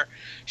where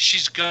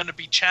she's going to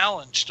be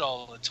challenged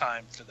all the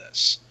time for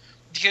this,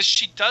 because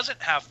she doesn't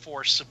have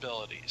Force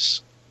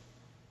abilities.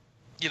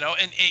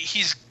 And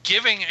he's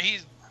going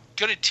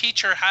to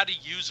teach her how to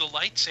use a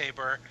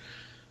lightsaber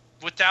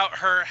without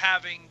her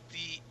having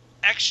the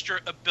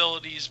extra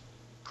abilities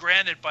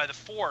granted by the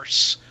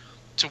Force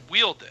to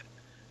wield it.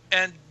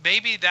 And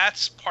maybe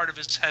that's part of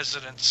his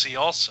hesitancy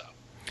also.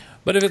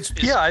 But if it's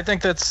I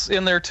think that's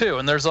in there too.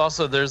 And there's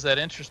that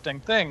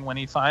interesting thing when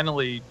he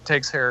finally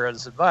takes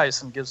Hera's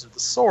advice and gives her the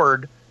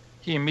sword.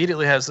 He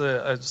immediately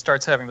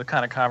starts having the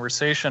kind of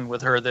conversation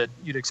with her that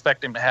you'd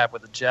expect him to have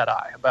with a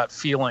Jedi about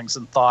feelings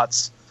and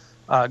thoughts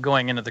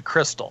going into the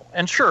crystal.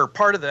 And sure,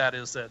 part of that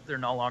is that they're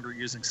no longer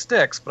using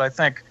sticks, but I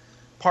think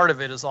part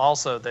of it is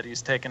also that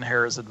he's taken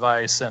Hera's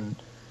advice and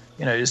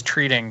is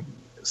treating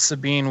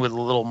Sabine with a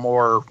little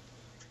more.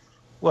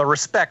 Well,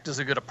 respect is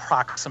a good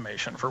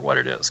approximation for what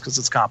it is, because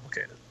it's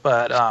complicated.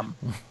 But,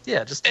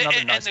 just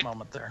another nice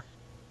moment there.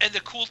 And the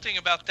cool thing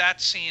about that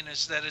scene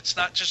is that it's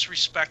not just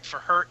respect for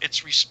her,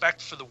 it's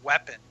respect for the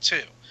weapon,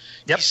 too.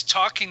 Yep. He's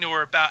talking to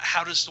her about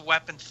how does the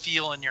weapon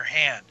feel in your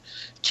hand?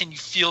 Can you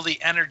feel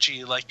the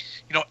energy? Like,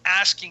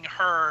 asking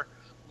her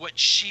what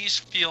she's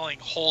feeling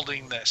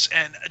holding this.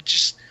 And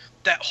just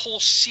that whole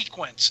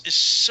sequence is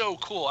so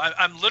cool.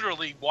 I'm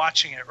literally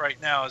watching it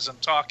right now as I'm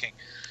talking.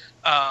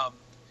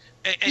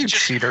 And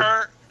just cheater.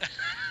 her.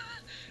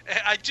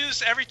 I do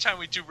this every time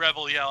we do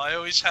Rebel Yell. I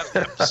always have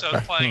the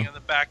episode playing in the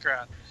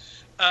background.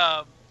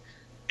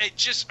 It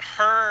just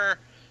her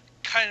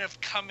kind of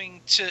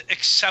coming to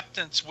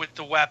acceptance with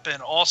the weapon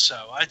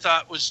also, I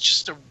thought was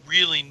just a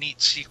really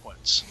neat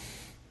sequence.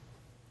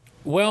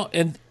 Well,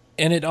 and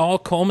it all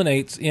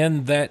culminates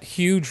in that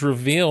huge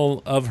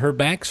reveal of her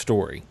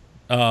backstory,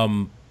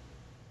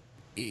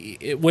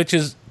 which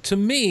is, to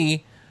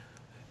me,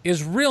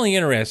 is really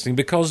interesting,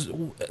 because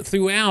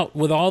throughout,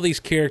 with all these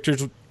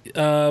characters,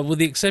 with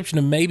the exception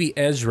of maybe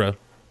Ezra,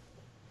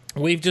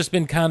 we've just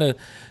been there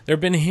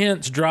have been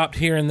hints dropped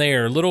here and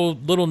there,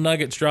 little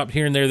nuggets dropped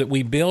here and there that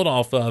we build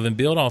off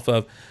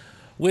of.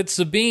 With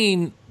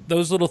Sabine,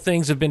 those little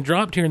things have been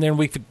dropped here and there, and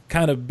we've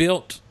kind of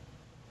built,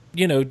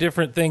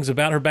 different things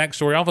about her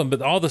backstory off of them,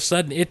 but all of a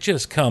sudden it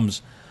just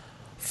comes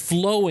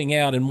flowing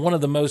out in one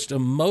of the most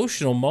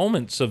emotional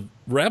moments of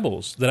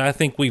Rebels that I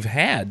think we've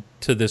had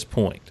to this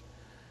point.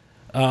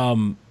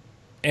 And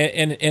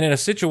in a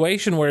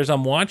situation where, as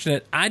I'm watching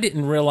it, I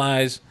didn't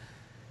realize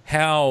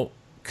how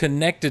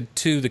connected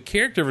to the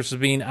character of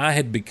Sabine I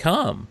had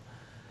become,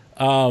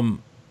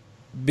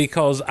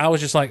 because I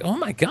was just like, oh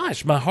my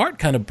gosh, my heart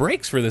kind of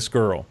breaks for this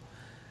girl,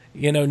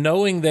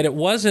 knowing that it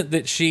wasn't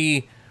that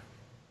she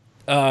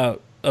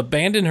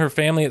abandoned her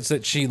family, it's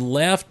that she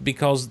left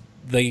because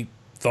they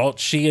thought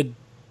she had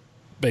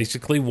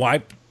basically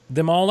wiped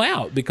them all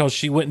out, because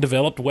she went and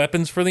developed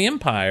weapons for the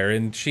Empire,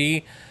 and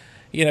they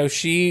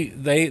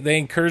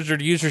encouraged her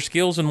to use her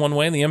skills in one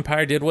way, and the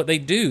Empire did what they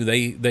do.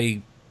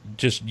 They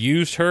just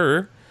used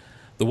her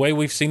the way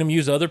we've seen them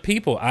use other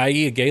people,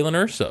 i.e. a Galen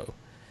Erso.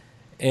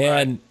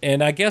 And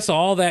I guess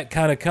all that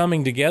kind of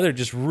coming together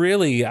just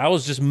really, I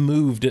was just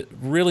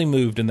really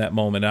moved in that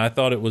moment. I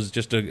thought it was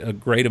just a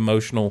great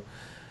emotional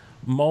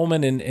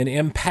moment and an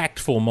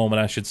impactful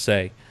moment, I should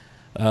say,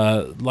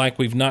 like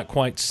we've not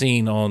quite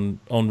seen on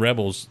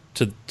Rebels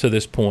to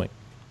this point.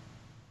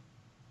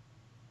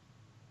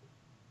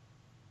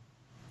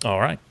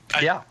 All right.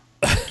 Yeah,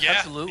 Yeah,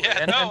 absolutely. yeah,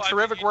 And no,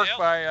 terrific you work nailed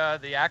by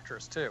the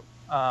actress, too.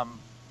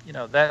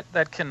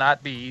 That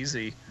cannot be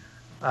easy,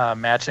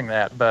 matching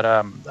that. But,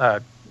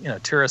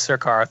 Tira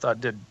Serkar, I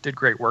thought, did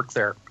great work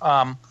there.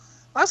 I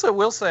also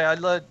will say I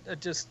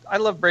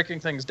love breaking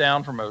things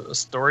down from a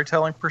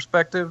storytelling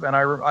perspective. And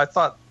I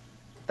thought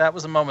that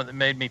was a moment that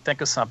made me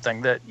think of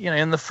something that,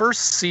 in the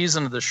first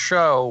season of the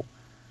show,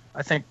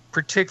 I think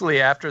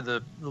particularly after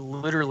the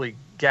literally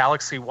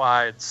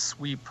galaxy-wide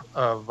sweep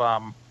of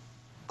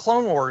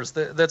Clone Wars,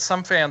 that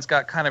some fans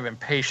got kind of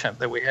impatient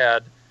that we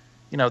had,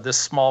 this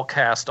small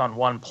cast on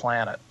one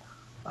planet,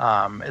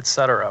 et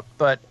cetera.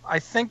 But I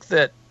think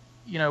that,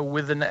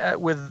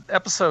 with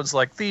episodes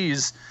like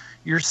these,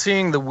 you're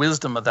seeing the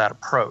wisdom of that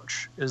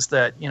approach. Is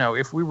that,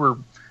 if we were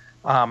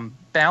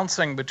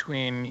bouncing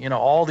between,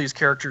 all these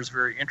characters'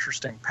 very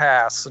interesting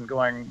paths and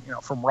going,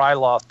 from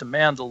Ryloth to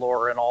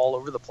Mandalore and all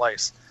over the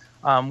place,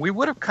 we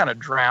would have kind of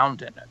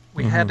drowned in it.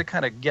 We had to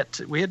kind of get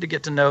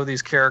to know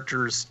these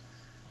characters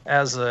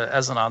as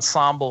an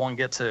ensemble and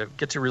get to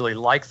really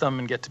like them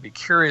and get to be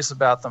curious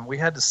about them. We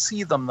had to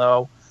see them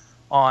though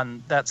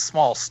on that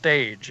small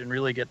stage and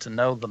really get to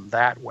know them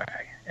that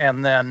way.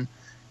 And then,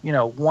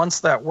 once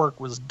that work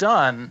was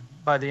done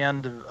by the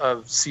end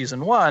of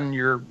season 1,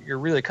 you're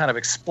really kind of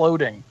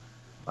exploding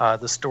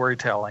the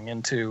storytelling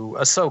into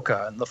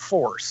Ahsoka and the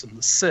Force and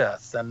the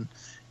Sith and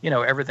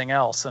everything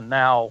else, and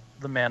now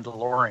the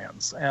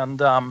Mandalorians.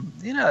 And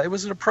it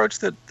was an approach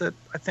that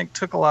I think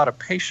took a lot of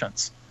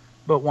patience,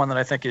 but one that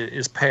I think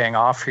is paying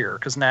off here,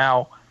 because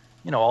now,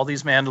 all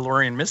these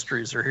Mandalorian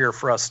mysteries are here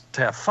for us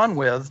to have fun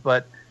with,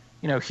 but,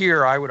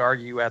 here I would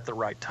argue at the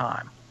right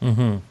time.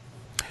 Mm-hmm.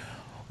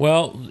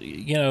 Well,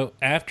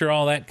 after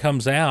all that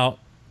comes out,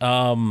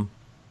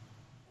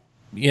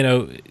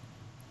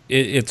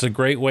 it's a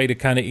great way to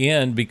kind of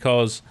end,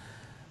 because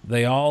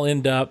they all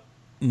end up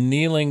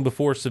kneeling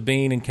before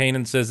Sabine, and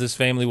Kanan says this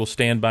family will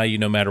stand by you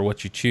no matter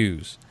what you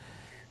choose.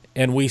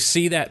 And we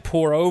see that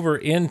pour over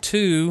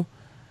into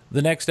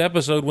the next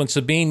episode when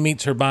Sabine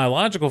meets her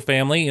biological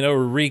family, or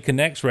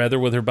reconnects rather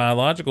with her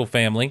biological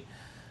family.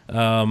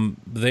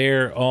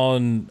 They're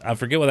on, I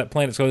forget what that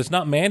planet's called. It's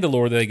not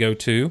Mandalore that they go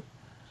to.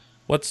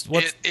 What's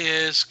It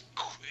is.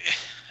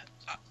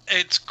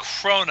 It's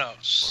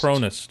Kronos.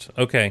 Kronos.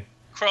 Okay.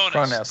 Kronos.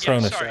 Yeah,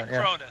 Kronos, sorry,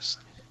 yeah. Kronos.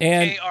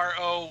 And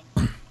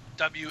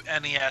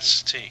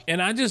KROWNEST.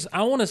 And I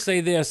want to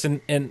say this,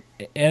 and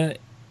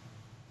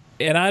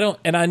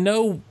I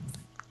know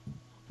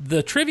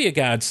the trivia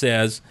guide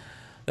says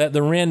that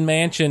the Wren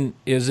Mansion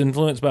is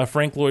influenced by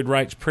Frank Lloyd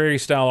Wright's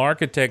prairie-style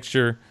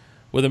architecture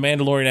with a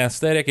Mandalorian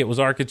aesthetic. It was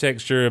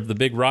architecture of the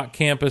Big Rock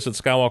campus at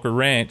Skywalker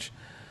Ranch.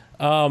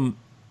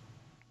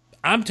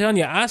 I'm telling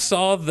you, I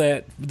saw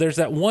that there's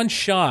that one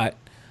shot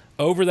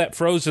over that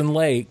frozen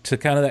lake to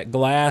kind of that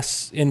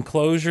glass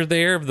enclosure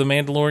there of the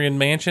Mandalorian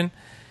mansion,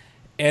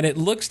 and it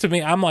looks to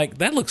me, I'm like,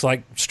 that looks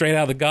like straight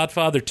out of The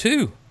Godfather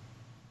 2.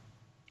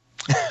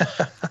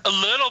 A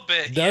little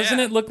bit, Doesn't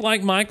it look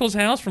like Michael's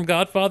house from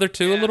Godfather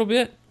 2 a little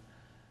bit?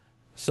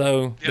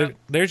 So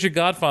there's your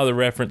Godfather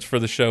reference for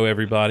the show,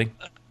 everybody.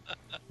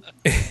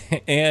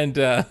 And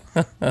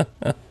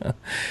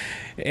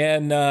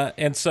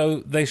and so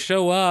they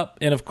show up,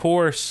 and of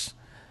course,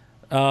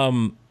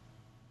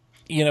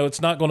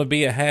 it's not going to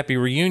be a happy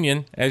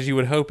reunion as you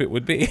would hope it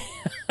would be,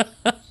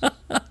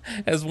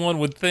 as one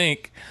would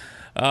think.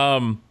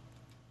 Right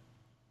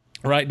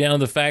down to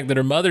the fact that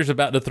her mother's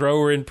about to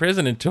throw her in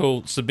prison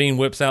until Sabine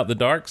whips out the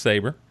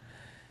Darksaber.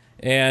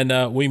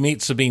 And we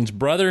meet Sabine's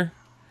brother.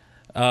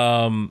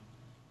 And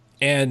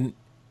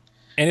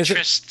is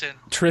Tristan.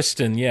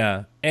 Tristan,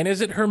 yeah. And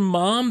is it her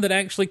mom that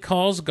actually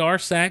calls Gar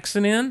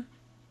Saxon in?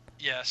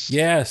 Yes.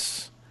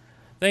 Yes.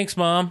 Thanks,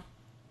 Mom.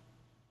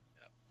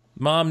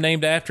 Mom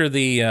named after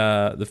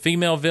the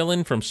female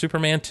villain from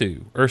Superman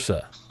 2,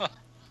 Ursa.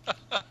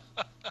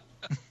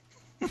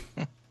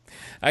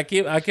 I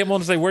kept wanting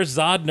to say, where's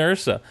Zod and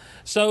Ursa?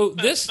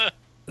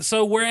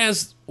 So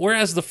whereas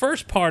the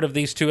first part of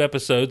these two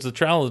episodes, the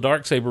Trial of the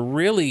Darksaber,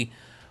 really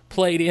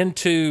played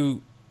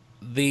into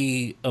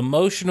the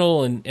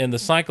emotional and the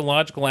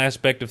psychological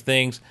aspect of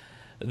things,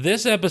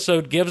 this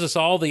episode gives us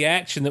all the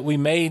action that we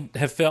may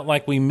have felt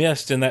like we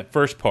missed in that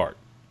first part.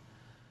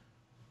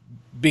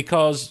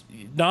 Because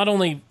not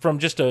only from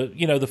just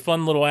the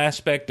fun little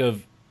aspect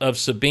of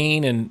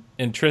Sabine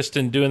and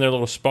Tristan doing their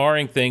little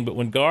sparring thing, but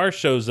when Gar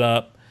shows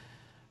up,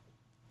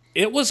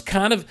 it was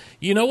kind of,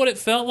 what it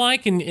felt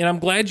like? And I'm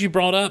glad you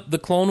brought up the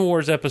Clone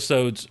Wars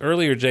episodes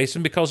earlier,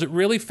 Jason, because it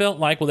really felt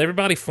like, with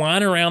everybody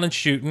flying around and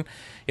shooting,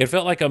 it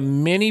felt like a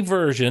mini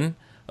version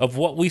of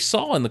what we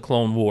saw in the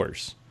Clone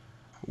Wars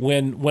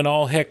when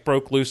all heck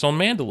broke loose on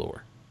Mandalore.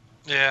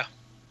 Yeah.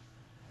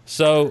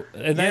 So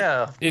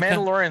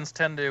Mandalorians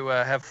tend to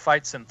have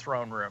fights in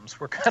throne rooms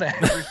where kind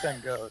of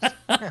everything goes.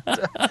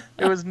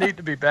 It was neat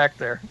to be back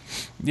there.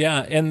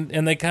 Yeah,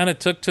 and they kind of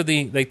took to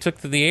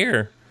the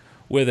air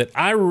with it.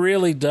 I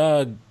really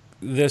dug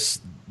this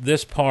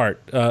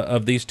part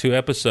of these two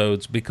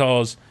episodes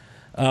because,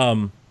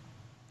 number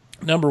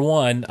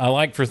one, I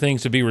like for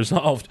things to be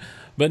resolved,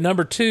 but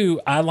number two,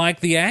 I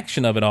like the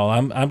action of it all.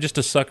 I'm just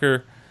a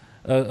sucker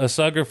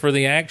for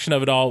the action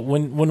of it all.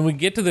 When we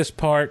get to this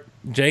part,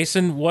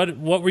 Jason, what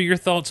were your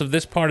thoughts of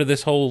this part of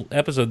this whole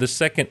episode? The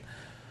second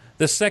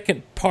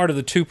part of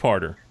the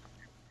two-parter.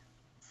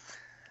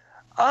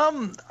 I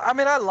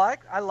mean, I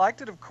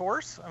liked it, of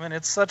course. I mean,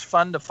 it's such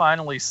fun to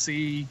finally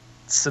see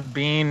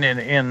Sabine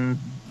in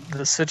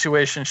the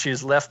situation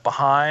she's left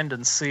behind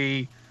and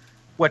see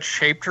what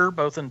shaped her,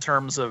 both in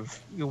terms of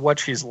what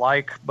she's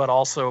like, but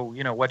also,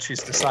 what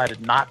she's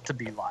decided not to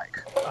be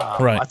like.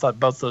 Right. I thought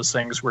both those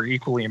things were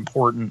equally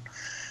important.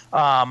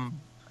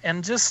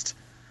 And just,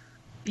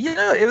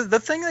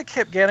 the thing that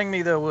kept getting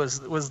me, though, was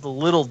the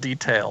little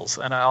details.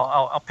 And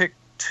I'll pick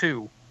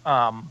two.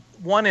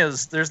 One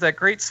is there's that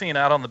great scene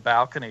out on the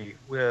balcony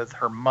with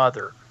her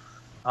mother,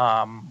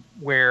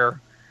 where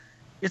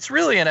it's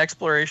really an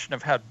exploration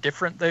of how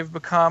different they've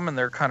become, and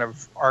they're kind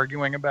of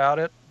arguing about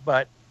it.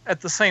 But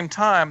at the same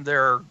time,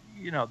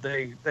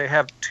 they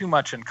have too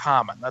much in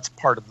common. That's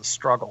part of the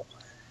struggle.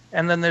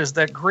 And then there's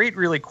that great,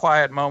 really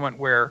quiet moment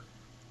where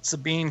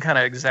Sabine, kind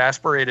of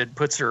exasperated,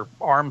 puts her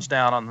arms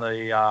down on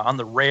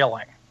the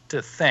railing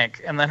to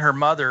think, and then her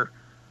mother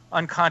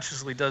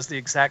unconsciously does the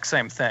exact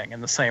same thing in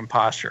the same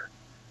posture.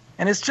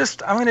 And it's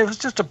just, it was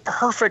just a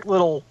perfect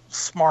little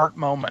smart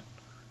moment,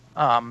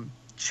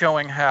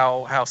 showing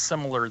how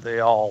similar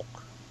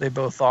they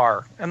both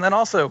are. And then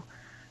also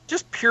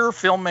just pure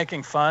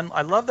filmmaking fun.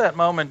 I love that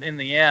moment in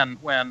the end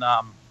when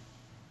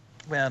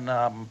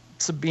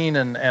Sabine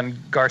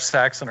and Gar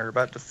Saxon are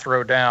about to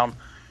throw down,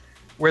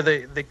 where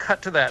they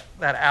cut to that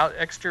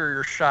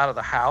exterior shot of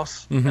the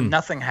house, and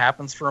nothing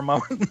happens for a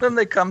moment, and then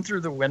they come through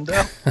the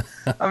window.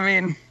 I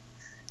mean,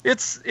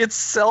 it's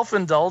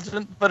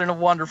self-indulgent, but in a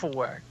wonderful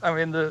way. I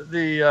mean,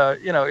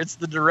 it's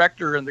the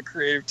director and the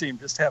creative team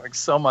just having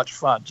so much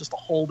fun, just to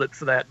hold it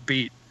for that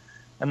beat,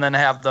 and then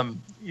have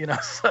them,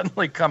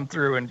 suddenly come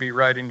through and be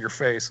right in your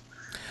face.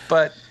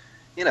 But,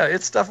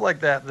 it's stuff like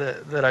that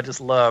I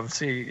just love.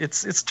 See,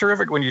 it's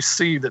terrific when you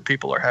see that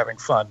people are having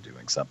fun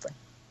doing something.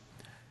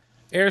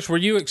 Erich, were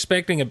you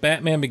expecting a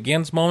Batman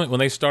Begins moment when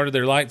they started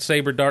their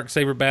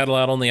Darksaber battle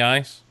out on the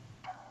ice?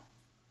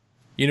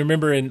 You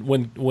remember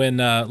when Liam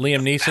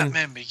Neeson...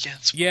 Batman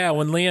Begins. Yeah,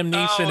 when Liam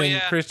Neeson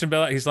and Christian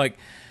Bale, he's like,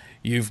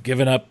 "You've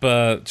given up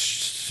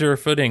sure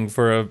footing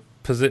for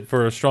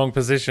a strong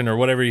position," or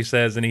whatever he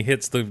says, and he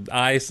hits the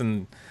ice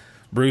and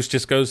Bruce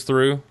just goes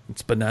through.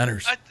 It's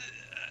bananas. I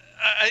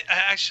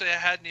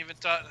hadn't even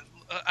thought...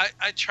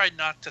 I tried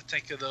not to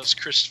think of those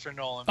Christopher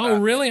Nolan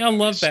Batman really? Movies.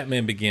 I love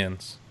Batman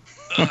Begins.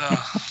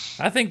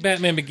 I think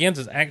Batman Begins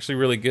is actually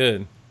really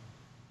good.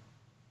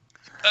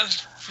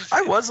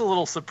 I was a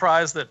little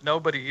surprised that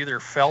nobody either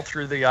fell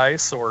through the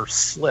ice or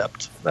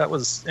slipped. That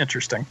was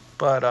interesting,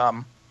 but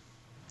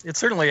it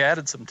certainly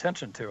added some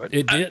tension to it.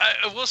 It did.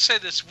 I will say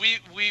this: we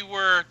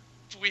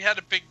had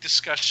a big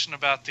discussion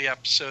about the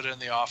episode in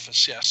the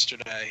office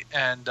yesterday,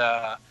 and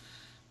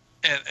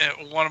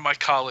one of my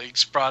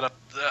colleagues brought up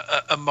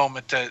a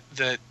moment that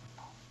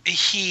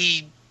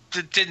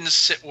didn't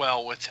sit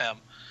well with him,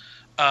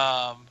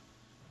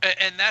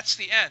 and that's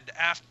the end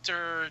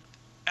after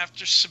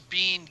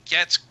Sabine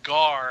gets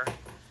Gar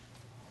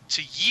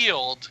to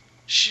yield,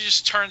 she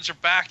just turns her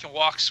back and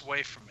walks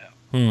away from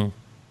him.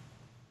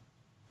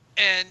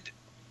 And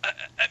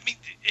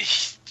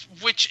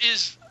which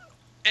is,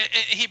 and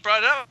he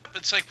brought it up,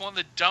 it's like one of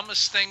the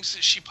dumbest things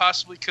that she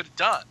possibly could have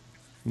done.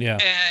 Yeah.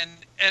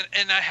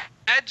 And I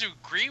had to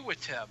agree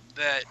with him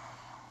that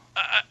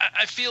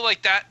I feel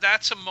like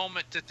that's a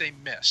moment that they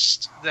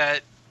missed.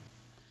 That,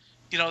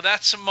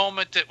 that's a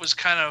moment that was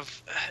kind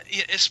of,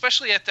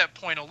 especially at that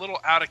point, a little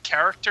out of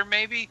character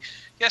maybe.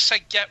 Yes, I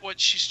get what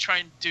she's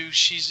trying to do.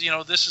 She's,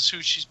 this is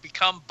who she's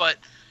become, but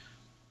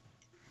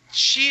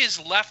she has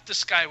left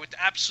this guy with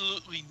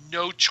absolutely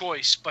no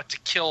choice but to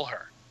kill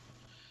her.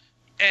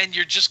 And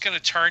you're just going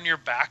to turn your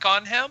back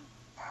on him?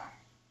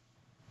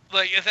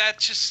 Like,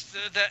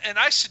 and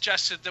I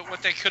suggested that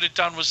what they could have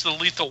done was the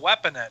Lethal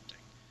Weapon ending.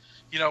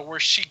 Where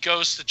she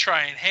goes to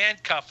try and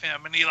handcuff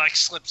him, and he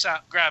slips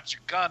out, grabs her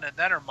gun, and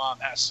then her mom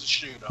has to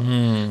shoot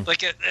him.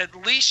 Like at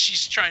least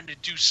she's trying to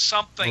do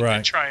something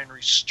to try and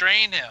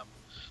restrain him,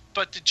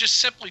 but to just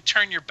simply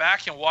turn your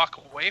back and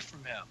walk away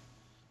from him,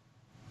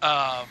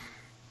 that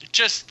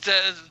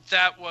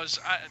was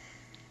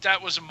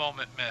a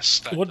moment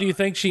missed. What do you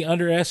think? She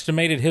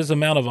underestimated his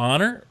amount of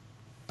honor,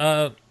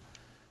 or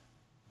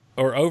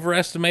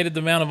overestimated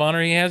the amount of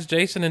honor he has,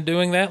 Jason, in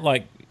doing that?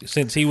 Like,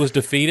 since he was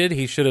defeated,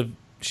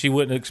 she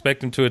wouldn't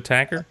expect him to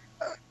attack her?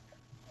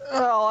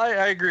 Well,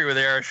 I agree with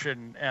Erich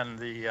and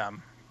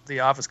the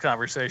office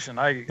conversation.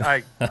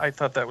 I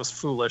thought that was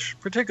foolish.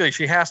 Particularly,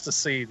 she has to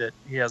see that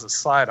he has a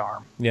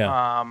sidearm.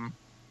 Yeah.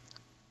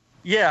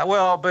 Yeah,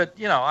 well, but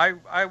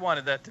I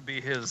wanted that to be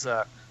his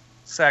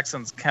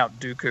Saxon's Count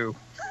Dooku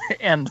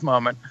end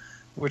moment,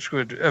 which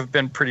would have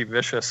been pretty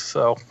vicious.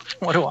 So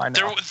what do I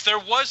know? There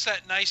was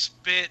that nice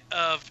bit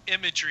of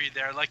imagery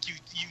there. Like you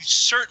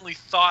certainly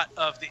thought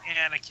of the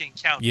Anakin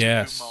Count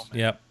Dooku moment.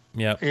 Yep.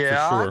 Yeah, for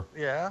sure.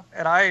 Yeah.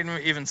 And I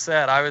even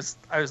said I was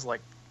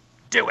like,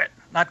 do it.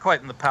 Not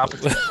quite in the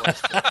Palpatine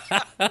voice.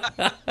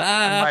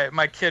 And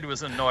my kid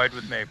was annoyed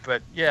with me,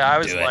 but yeah, I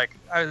was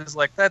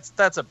like,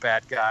 that's a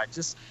bad guy.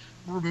 Just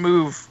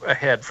move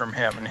ahead from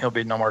him, and he'll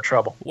be no more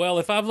trouble. Well,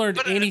 if I've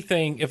learned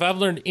anything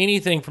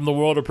from the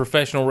world of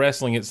professional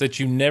wrestling, it's that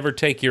you never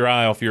take your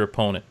eye off your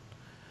opponent.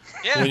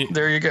 Yeah,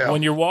 there you go.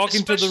 When you're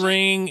walking to the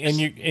ring and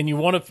you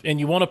want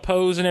to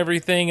pose and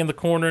everything in the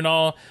corner and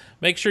all,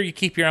 make sure you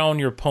keep your eye on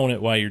your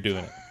opponent while you're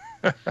doing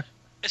it.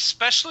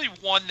 Especially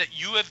one that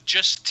you have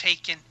just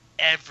taken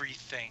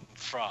everything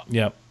from.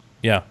 Yep.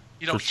 Yeah.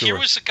 Here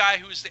was a guy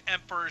who was the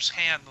Emperor's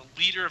hand, the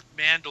leader of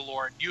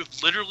Mandalore, and you have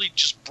literally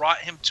just brought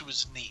him to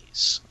his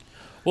knees.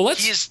 Well,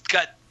 he has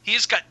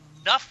got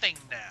nothing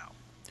now.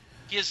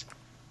 He has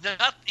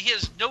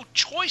no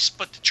choice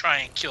but to try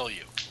and kill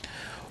you.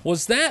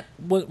 Was that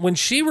when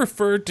she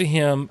referred to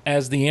him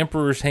as the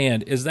Emperor's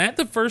hand? Is that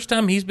the first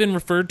time he's been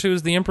referred to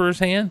as the Emperor's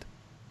hand?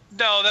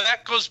 No,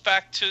 that goes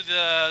back to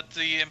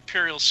the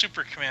Imperial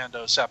Super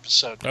Commandos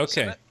episode.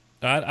 Okay,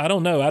 I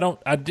don't know.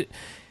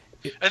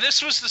 And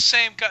this was the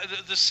same guy,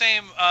 the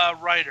same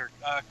writer,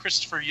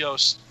 Christopher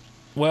Yost,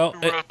 who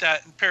wrote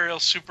that Imperial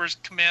Super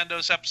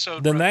Commandos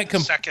episode. Then the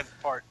second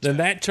part. Then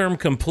that term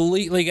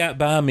completely got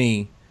by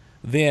me.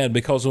 Then,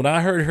 because when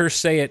I heard her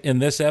say it in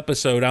this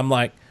episode, I'm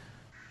like,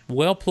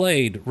 well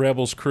played,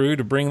 Rebels crew,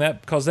 to bring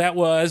that, because that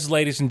was,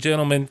 ladies and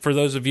gentlemen, for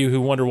those of you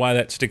who wonder why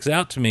that sticks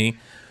out to me,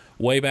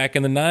 way back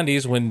in the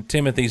 90s when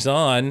Timothy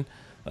Zahn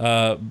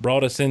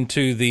brought us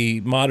into the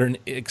modern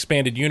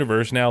expanded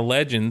universe, now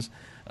Legends.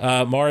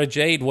 Mara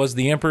Jade was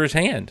the Emperor's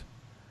hand,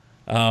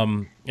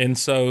 and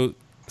so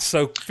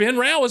Finn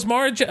Rao is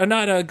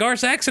Gar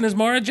Saxon is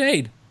Mara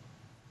Jade.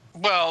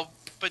 Well,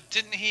 but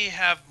didn't he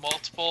have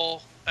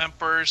multiple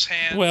Emperor's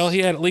hands? Well, he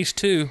had at least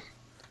two.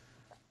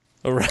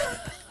 Right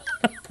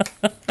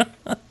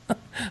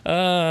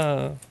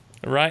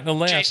and a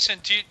left. Jason,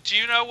 do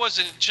you know? Was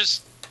it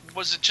just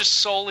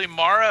solely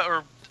Mara,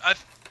 or I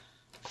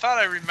thought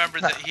I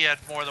remembered that he had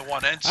more than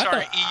one. And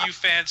sorry, EU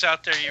fans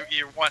out there,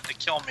 you're wanting to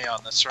kill me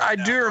on this right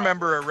now. I do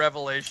remember a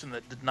revelation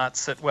that did not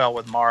sit well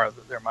with Mara,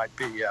 that there might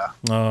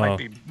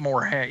be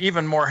more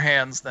even more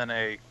hands than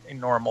a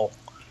normal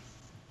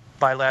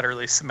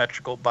bilaterally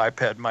symmetrical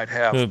biped might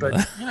have. But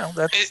that's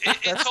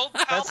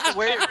the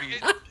way it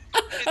reads.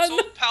 It's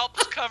old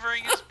Palp's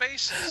covering his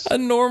bases. A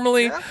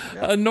normally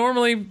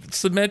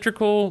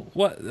symmetrical.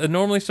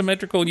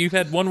 You've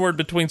had one word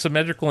between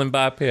symmetrical and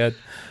biped.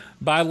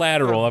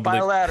 Bilateral, I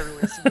believe.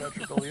 Bilaterally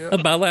symmetrical, yeah. A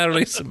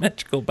bilaterally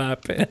symmetrical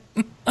biped.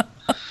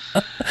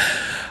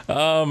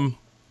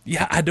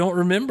 Yeah, I don't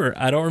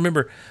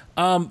remember.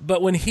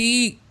 But when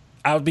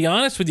I'll be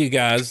honest with you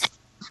guys,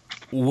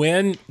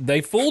 when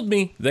they fooled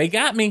me, they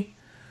got me.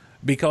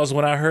 Because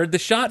when I heard the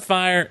shot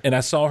fire and I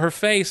saw her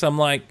face, I'm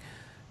like,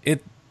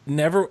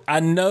 I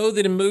know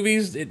that in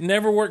movies it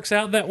never works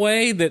out that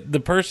way, that the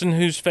person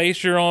whose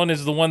face you're on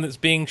is the one that's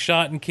being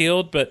shot and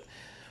killed. But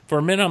for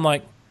a minute, I'm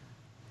like,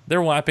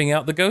 they're wiping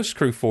out the Ghost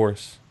Crew for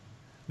us.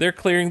 They're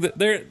clearing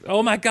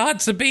oh my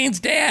God, Sabine's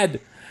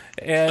dead.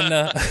 And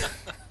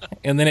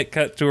and then it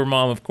cut to her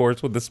mom, of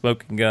course, with the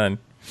smoking gun.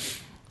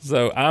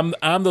 So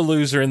I'm the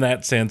loser in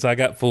that sense. I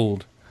got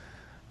fooled.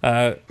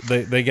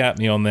 They got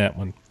me on that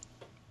one.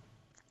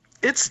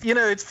 It's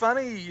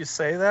funny you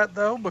say that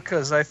though,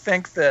 because I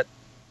think that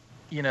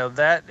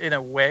that in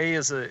a way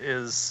is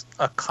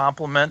a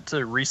compliment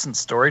to recent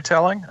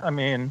storytelling. I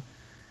mean,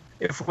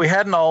 if we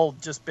hadn't all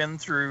just been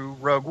through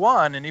Rogue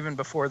One and even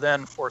before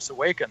then Force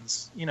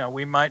Awakens,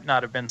 we might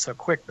not have been so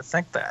quick to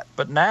think that.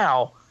 But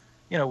now,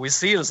 we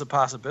see it as a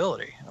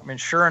possibility. I mean,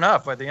 sure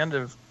enough, by the end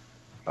of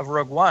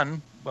Rogue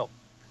One, well,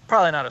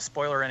 probably not a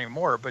spoiler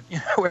anymore, but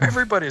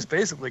everybody's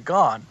basically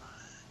gone.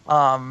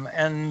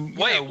 And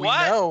wait, we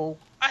what? know.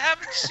 I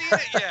haven't seen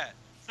it yet.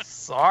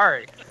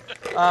 Sorry.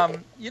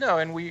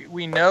 And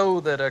we know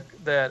that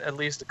at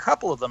least a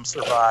couple of them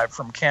survived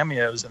from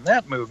cameos in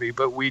that movie,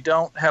 but we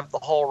don't have the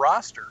whole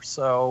roster.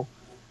 So,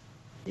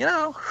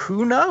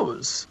 who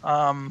knows?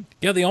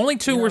 The only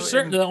two we're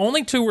certain. The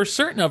only two we're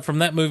certain of from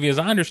that movie, as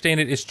I understand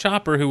it, is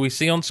Chopper, who we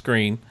see on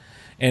screen,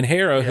 and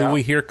Hera, who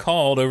we hear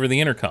called over the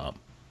intercom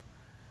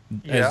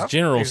as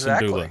General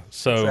Syndulla.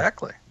 So,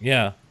 exactly.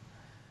 Yeah.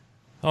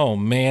 Oh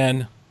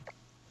man.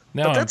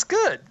 Now, but that's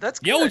good. That's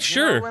good. Yo,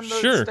 sure, when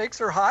the stakes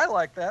are high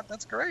like that,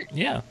 that's great.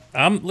 Yeah.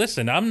 I'm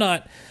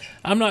not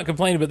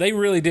complaining, but they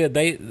really did.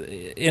 They,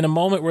 in a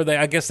moment where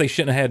I guess they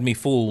shouldn't have had me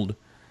fooled.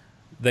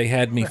 They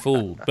had me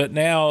fooled. But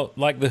now,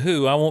 like the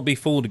Who, I won't be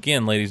fooled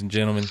again, ladies and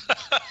gentlemen.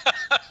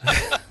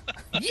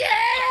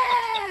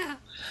 Yeah.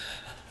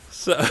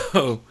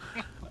 So,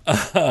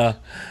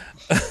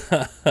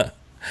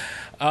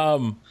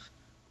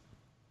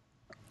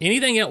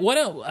 Anything else? What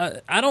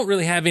else? I don't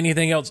really have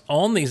anything else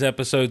on these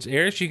episodes.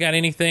 Erich, you got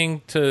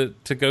anything to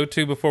go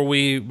to before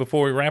we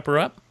wrap her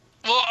up?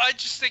 Well, I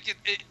just think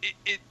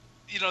it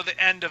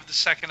the end of the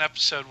second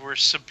episode where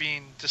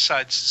Sabine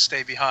decides to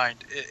stay behind.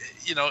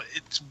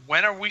 It's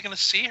when are we going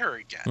to see her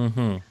again?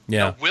 Mm-hmm.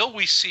 Yeah. Will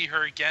we see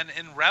her again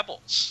in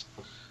Rebels?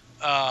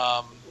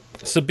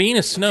 Sabine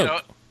is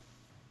Snoke.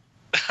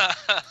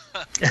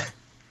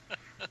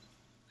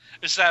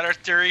 Is that our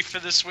theory for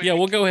this week? Yeah,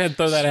 we'll go ahead and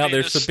throw that out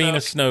there. Sabine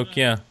is Snoke.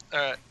 Yeah. All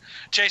right,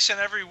 Jason.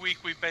 Every week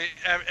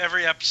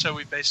every episode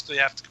we basically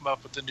have to come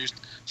up with a new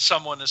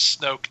someone is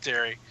Snoke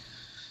theory.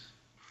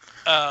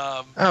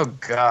 Oh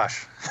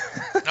gosh.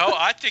 No,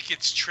 I think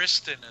it's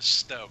Tristan is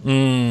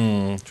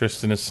Snoke.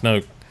 Tristan is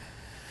Snoke.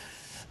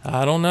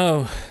 I don't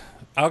know.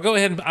 I'll go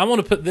ahead and I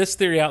want to put this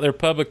theory out there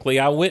publicly.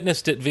 I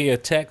witnessed it via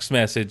text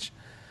message,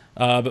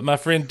 but my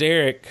friend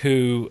Derek,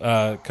 who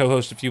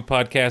co-hosts a few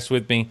podcasts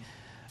with me,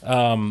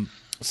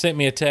 sent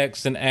me a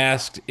text and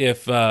asked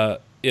if my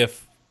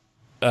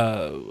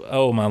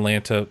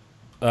Lanta,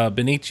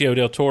 Benicio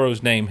del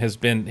Toro's name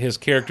his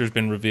character's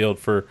been revealed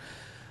for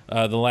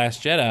The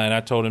Last Jedi, and I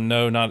told him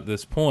no, not at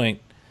this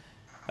point.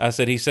 I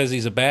said he says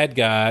he's a bad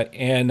guy,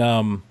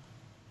 and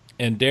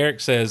Derek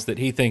says that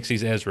he thinks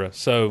he's Ezra.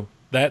 So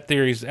that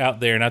theory's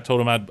out there, and I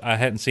told him I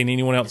hadn't seen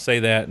anyone else say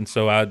that, and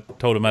so I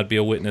told him I'd be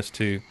a witness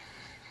to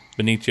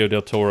Benicio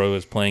del Toro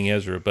as playing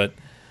Ezra. But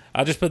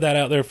I just put that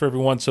out there for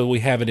everyone so we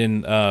have it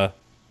in a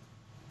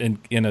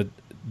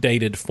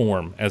dated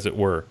form, as it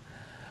were.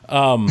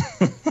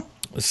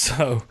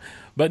 So,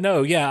 but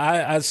no,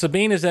 yeah,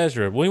 Sabine is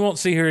Ezra. We won't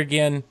see her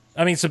again.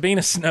 I mean, Sabine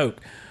is Snoke.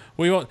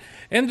 We won't.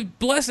 And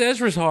bless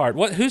Ezra's heart.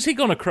 Who's he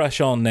going to crush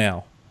on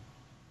now?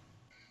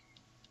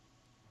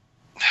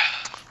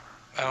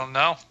 I don't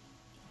know.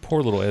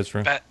 Poor little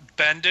Ezra.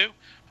 Bendu.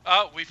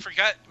 Oh, we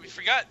forgot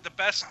the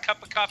best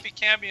cup of coffee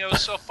cameo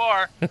so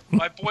far.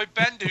 My boy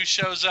Bendu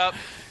shows up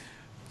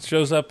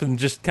and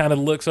just kind of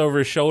looks over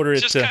his shoulder.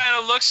 Just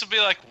kind of looks and be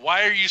like,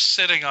 "Why are you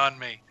sitting on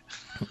me?"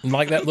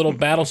 Like that little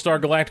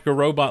Battlestar Galactica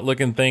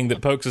robot-looking thing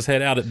that pokes his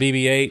head out at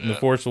BB-8 in The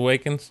Force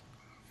Awakens.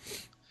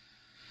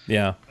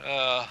 Yeah.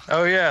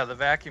 Oh yeah, the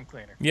vacuum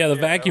cleaner. Yeah, the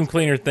vacuum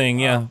cleaner thing.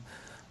 Yeah,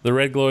 the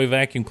red glowy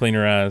vacuum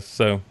cleaner eyes.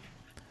 So.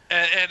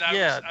 And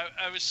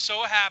I was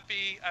so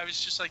happy. I was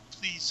just like,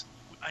 please,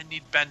 I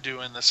need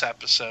Bendu in this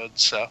episode.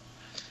 So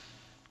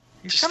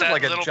he's kind of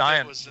like a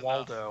giant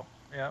Waldo.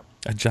 Yeah.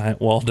 A giant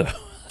Waldo.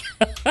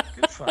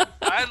 Good fun.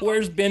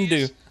 Where's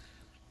Bendu?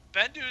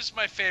 Bendu is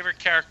my favorite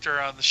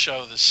character on the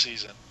show this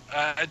season.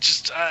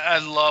 I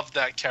love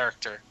that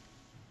character.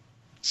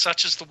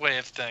 Such is the way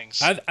of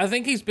things. I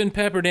think he's been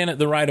peppered in at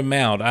the right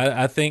amount.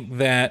 I think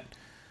that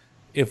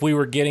if we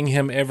were getting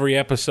him every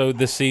episode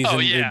this season,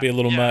 it'd be a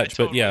little much.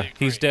 But yeah, agree.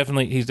 He's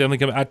definitely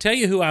coming. I tell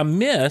you who I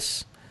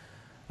miss.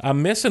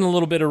 I'm missing a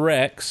little bit of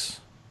Rex.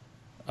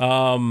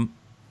 And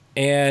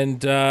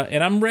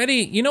I'm ready.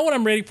 You know what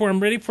I'm ready for? I'm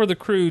ready for the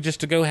crew just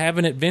to go have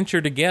an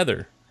adventure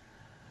together.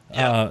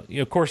 Yeah.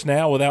 Of course,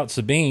 now without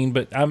Sabine,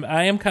 but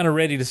I am kind of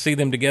ready to see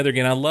them together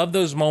again. I love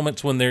those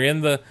moments when they're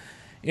in the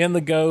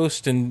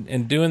Ghost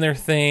and doing their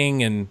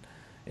thing and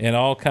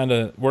all kind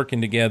of working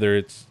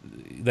together.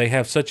 They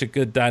have such a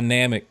good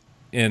dynamic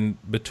in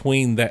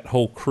between that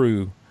whole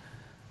crew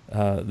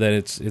that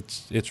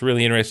it's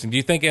really interesting. Do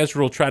you think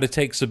Ezra will try to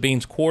take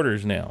Sabine's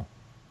quarters now?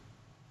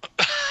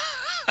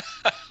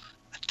 I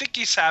think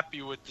he's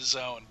happy with the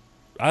zone.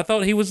 I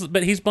thought he was,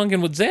 but he's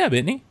bunking with Zeb,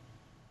 isn't he?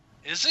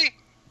 Is he?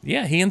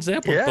 Yeah, he and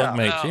Zeb were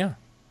bunkmates. Yeah.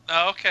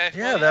 Oh, okay.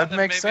 Yeah, that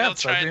makes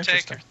sense. Maybe I'll try and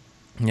take her.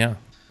 Yeah.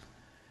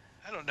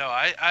 I don't know.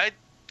 I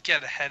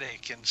get a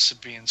headache in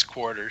Sabine's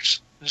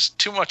quarters. There's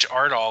too much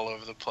art all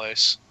over the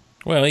place.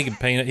 Well, he can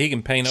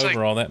paint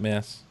over all that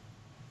mess.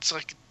 It's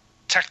like a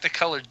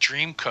Technicolor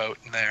Dreamcoat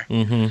in there.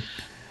 Mm-hmm.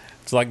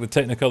 It's like the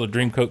Technicolor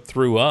Dreamcoat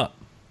threw up.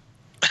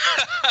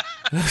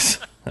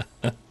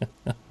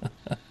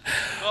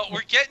 Well,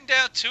 we're getting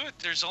down to it.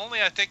 There's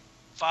only, I think,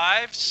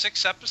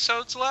 5-6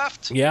 episodes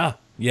left. Yeah.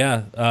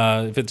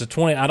 If it's a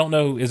 20, I don't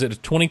know. Is it a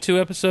 22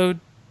 episode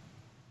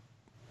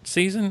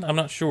season? I'm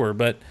not sure,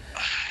 but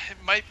it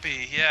might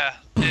be. Yeah,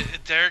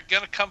 they're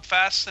gonna come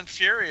fast and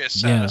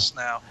furious at us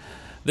now.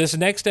 This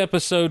next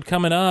episode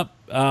coming up,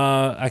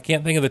 I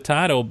can't think of the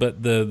title,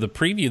 but the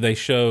preview they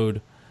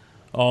showed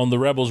on the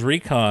Rebels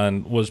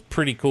Recon was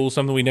pretty cool.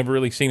 Something we never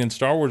really seen in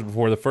Star Wars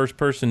before. The first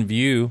person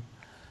view.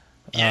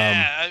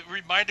 Yeah, it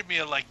reminded me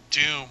of like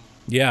Doom.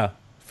 Yeah,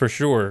 for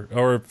sure.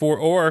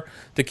 Or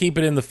to keep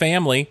it in the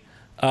family,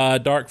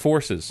 Dark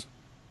Forces.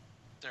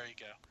 There you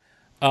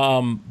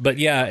go. But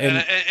yeah,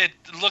 and it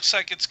looks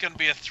like it's going to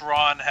be a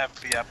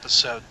Thrawn-heavy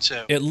episode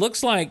too. It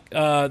looks like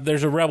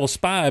there's a Rebel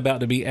spy about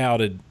to be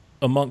outed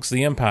amongst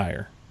the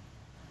Empire.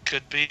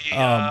 Could be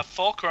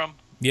Fulcrum.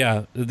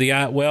 Yeah,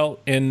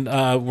 and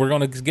we're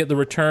going to get the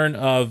return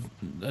of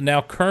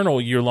now Colonel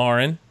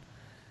Yularen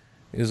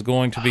is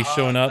going to be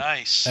showing up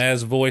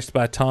as voiced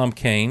by Tom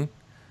Kane.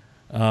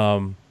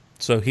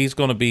 So he's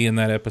going to be in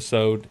that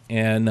episode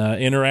and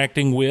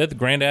interacting with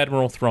Grand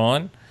Admiral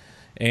Thrawn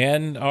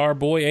and our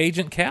boy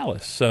Agent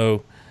Kallus.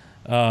 So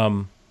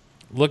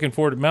looking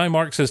forward. Maui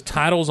Mark says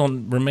titles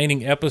on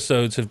remaining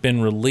episodes have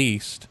been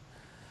released.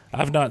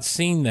 I've not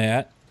seen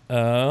that.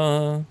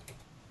 So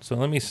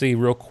let me see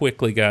real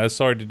quickly, guys.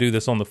 Sorry to do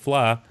this on the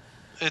fly.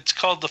 It's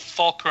called the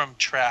Fulcrum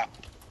Trap.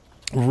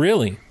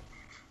 Really?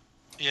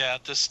 Yeah,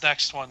 this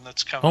next one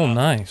that's coming Oh, up.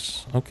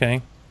 nice.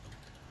 Okay.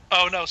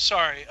 Oh, no,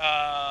 sorry.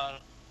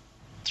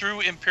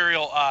 Through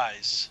Imperial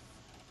Eyes.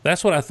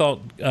 That's what I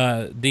thought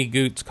D.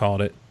 Goots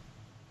called it.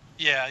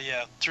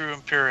 Yeah, Through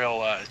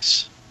Imperial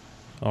Eyes.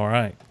 All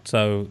right.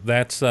 So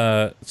that's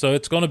so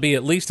it's going to be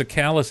at least a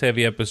Callus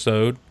heavy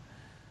episode.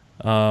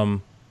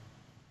 And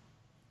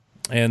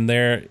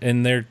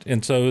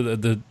so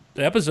the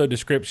episode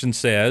description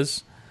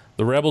says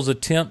the rebels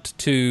attempt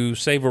to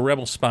save a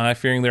rebel spy,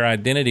 fearing their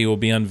identity will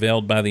be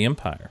unveiled by the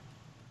Empire.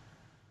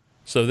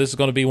 So this is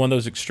going to be one of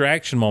those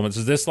extraction moments.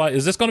 Is this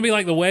going to be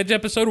like the Wedge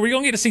episode? Are we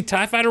going to get to see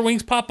TIE fighter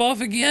wings pop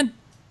off again?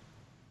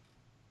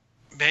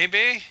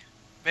 Maybe.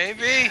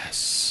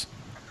 Yes.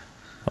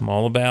 I'm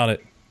all about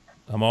it.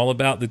 I'm all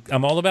about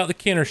the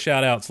Kenner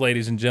shout-outs,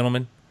 ladies and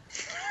gentlemen.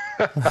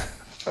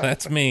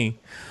 That's me.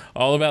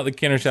 All about the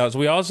Kenner shout-outs.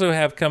 We also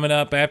have coming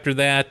up after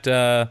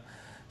that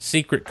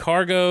Secret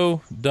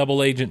Cargo,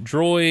 Double Agent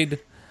Droid,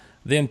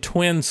 then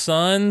Twin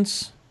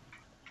Sons.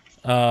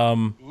 Ooh,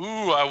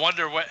 I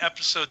wonder what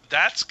episode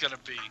that's going to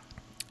be.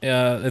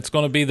 It's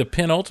going to be the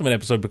penultimate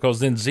episode because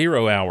then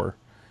 0 Hour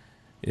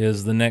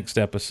is the next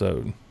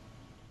episode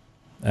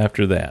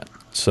after that.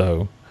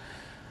 So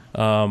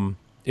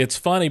it's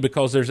funny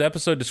because there's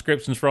episode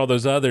descriptions for all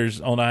those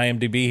others on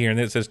IMDb here, and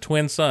it says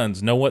Twin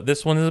Sons. Know what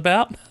this one is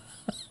about?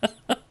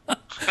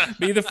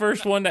 Be the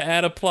first one to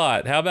add a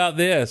plot. How about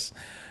this?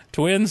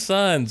 Twin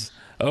Sons.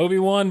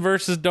 Obi-Wan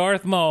versus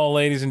Darth Maul,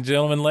 ladies and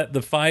gentlemen. Let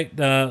the fight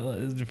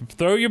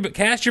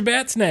cast your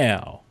bets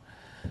now.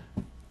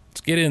 Let's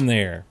get in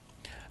there.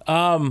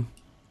 Well,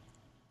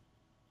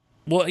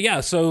 yeah.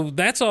 So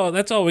that's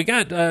all we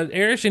got.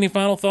 Erich, any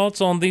final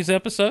thoughts on these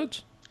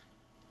episodes?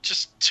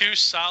 Just 2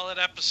 solid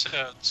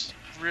episodes,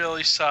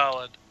 really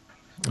solid.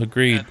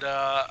 Agreed. And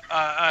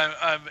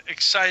I'm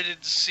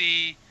excited to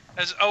see.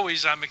 As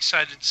always, I'm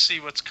excited to see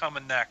what's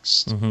coming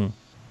next. Mm-hmm.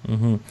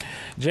 Mm-hmm.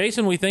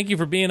 Jason, we thank you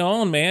for being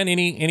on, man.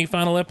 Any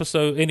final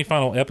episodes? Any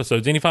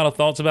final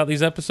thoughts about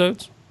these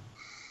episodes?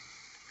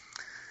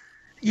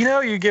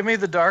 You give me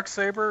the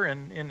Darksaber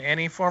in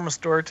any form of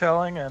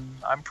storytelling, and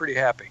I'm pretty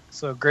happy.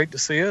 So great to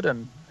see it,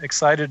 and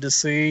excited to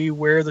see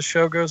where the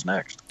show goes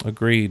next.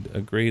 Agreed,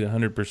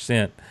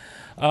 100%.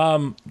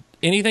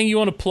 Anything you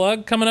want to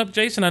plug coming up,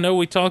 Jason? I know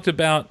we talked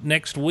about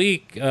next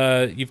week.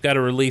 You've got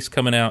a release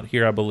coming out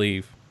here, I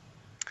believe.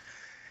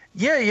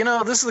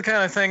 Yeah, this is the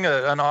kind of thing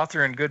an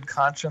author in good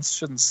conscience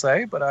shouldn't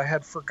say, but I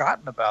had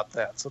forgotten about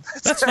that. So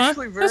that's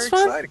actually very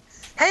exciting.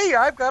 Hey,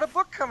 I've got a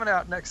book coming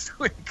out next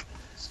week.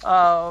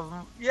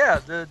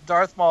 The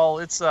Darth Maul.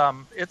 It's a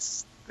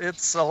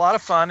lot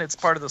of fun. It's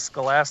part of the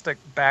Scholastic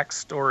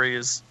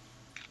backstories.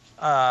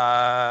 Did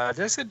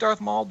I say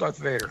Darth Maul? Darth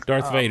Vader.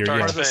 Darth Vader.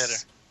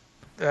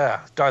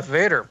 Darth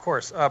Vader, of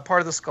course. Part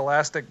of the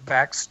Scholastic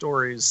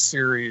backstories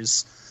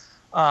series.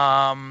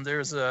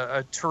 There's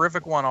a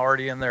terrific one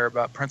already in there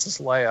about Princess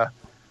Leia.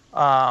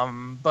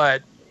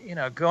 But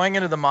going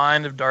into the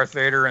mind of Darth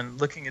Vader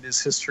and looking at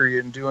his history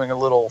and doing a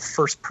little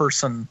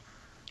first-person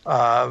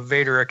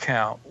Vader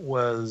account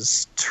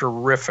was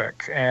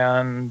terrific,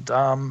 and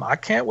I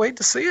can't wait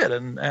to see it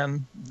and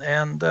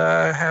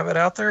have it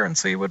out there and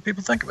see what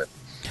people think of it.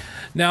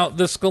 Now,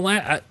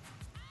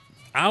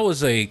 I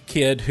was a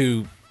kid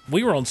who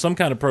we were on some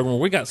kind of program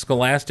where we got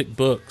Scholastic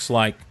books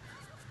like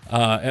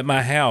at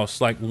my house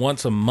like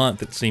once a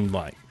month, it seemed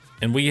like,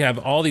 and we have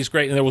all these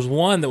great. And there was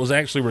one that was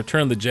actually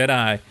Return of the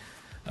Jedi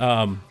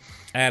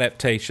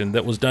adaptation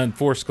that was done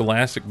for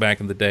Scholastic back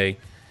in the day.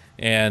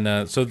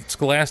 And so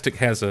Scholastic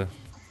has a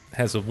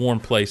warm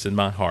place in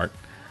my heart,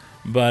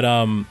 but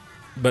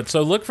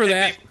so look for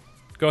that.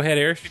 Go ahead,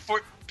 Erich.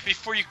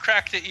 Before you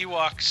crack the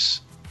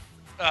Ewoks,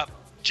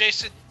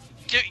 Jason,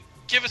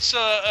 give us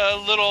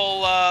a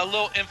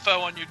little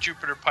info on your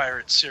Jupiter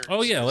Pirates series.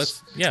 Oh yeah,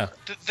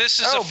 This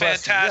is a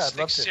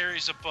fantastic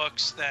series of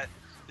books that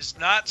is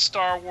not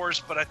Star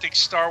Wars, but I think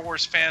Star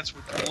Wars fans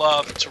would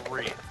love to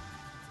read.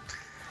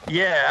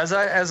 Yeah, as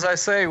I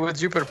say with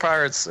Jupiter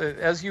Pirates,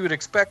 as you would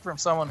expect from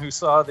someone who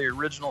saw the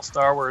original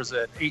Star Wars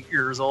at 8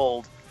 years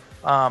old,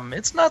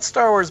 it's not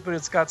Star Wars, but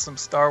it's got some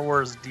Star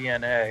Wars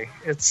DNA.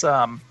 It's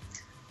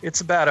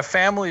about a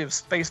family of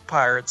space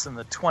pirates in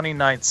the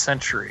 29th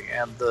century,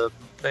 and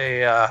they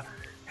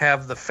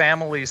have the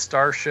family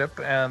starship,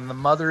 and the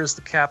mother is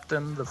the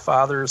captain, the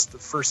father is the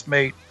first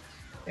mate,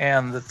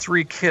 and the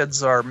 3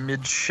 kids are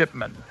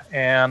midshipmen.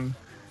 And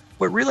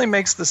what really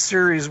makes the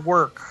series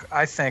work,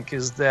 I think,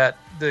 is that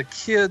the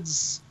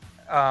kids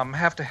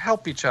have to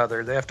help each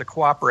other. They have to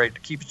cooperate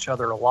to keep each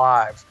other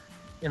alive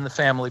in the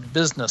family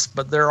business,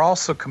 but they're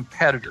also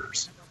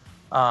competitors.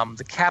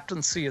 The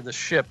captaincy of the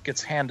ship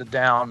gets handed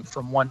down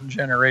from one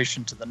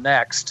generation to the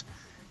next,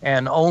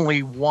 and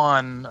only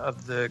one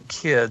of the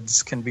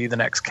kids can be the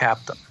next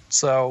captain.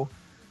 So,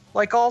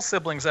 like all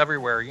siblings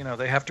everywhere,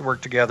 they have to work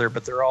together,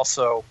 but they're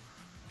also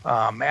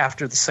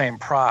after the same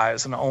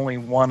prize, and only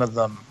one of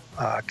them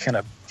can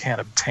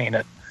obtain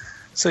it.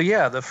 So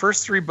yeah, the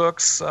first 3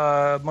 books,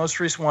 most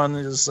recent one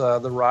is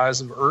The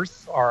Rise of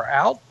Earth, are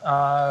out.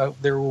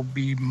 There will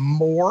be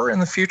more in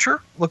the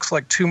future. Looks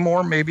like 2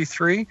 more, maybe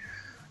 3.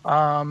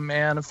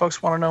 And if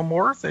folks want to know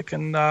more, they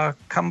can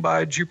come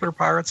by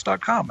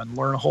JupiterPirates.com and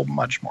learn a whole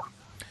bunch more.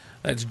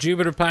 That's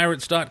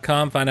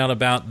JupiterPirates.com. Find out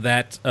about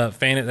that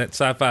that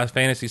sci-fi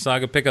fantasy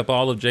saga. Pick up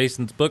all of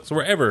Jason's books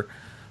wherever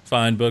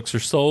fine books are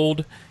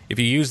sold. If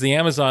you use the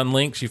Amazon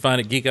links you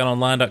find at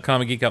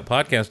geekoutonline.com and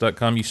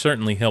geekoutpodcast.com, you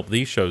certainly help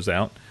these shows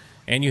out,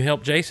 and you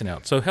help Jason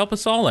out. So help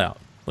us all out.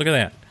 Look at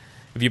that.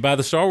 If you buy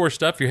the Star Wars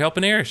stuff, you're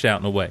helping Erich out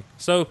in a way.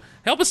 So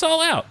help us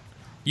all out.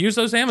 Use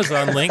those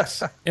Amazon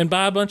links and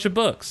buy a bunch of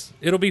books.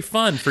 It'll be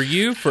fun for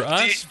you, for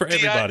us, for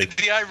everybody.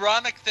 The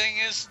ironic thing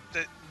is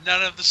that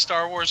none of the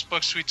Star Wars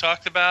books we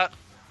talked about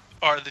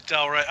are the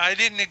Del Rey. I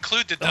didn't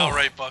include the Del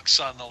Rey books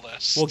on the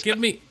list. Well,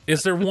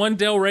 is there one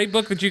Del Rey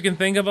book that you can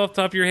think of off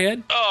the top of your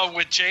head? Oh,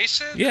 with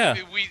Jason? Yeah.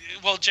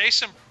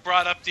 Jason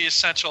brought up the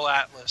Essential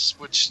Atlas,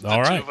 which the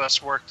two of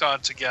us worked on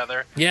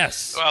together.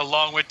 Yes.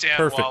 Along with Dan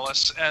Perfect.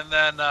 Wallace. And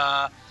then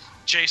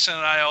Jason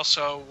and I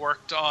also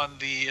worked on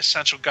the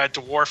Essential Guide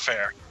to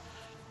Warfare.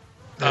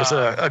 There's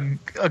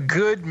a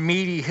good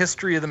meaty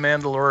history of the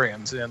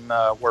Mandalorians in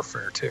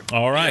Warfare too.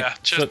 All right. Yeah,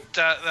 just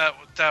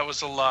that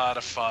was a lot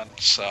of fun.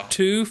 So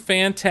 2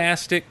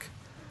 fantastic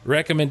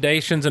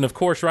recommendations, and of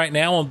course, right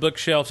now on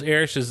bookshelves,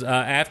 Erich's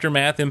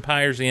Aftermath: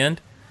 Empire's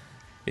End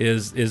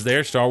is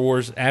there. Star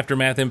Wars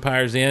Aftermath: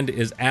 Empire's End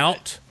is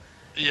out.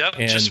 Yep,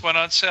 just went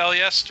on sale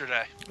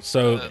yesterday.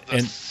 So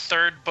the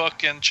third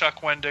book in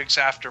Chuck Wendig's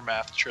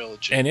Aftermath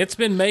trilogy, and it's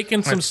been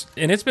making some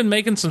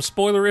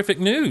spoilerific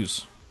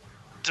news.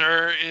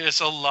 There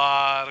is a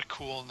lot of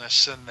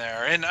coolness in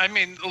there. And, I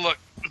mean, look,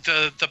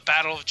 the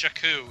Battle of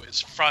Jakku is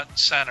front and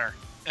center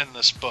in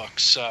this book.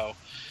 So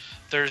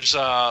there's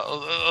I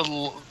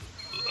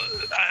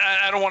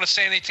don't want to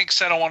say anything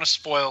because I don't want to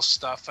spoil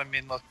stuff. I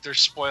mean, look, there's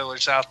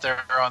spoilers out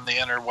there on the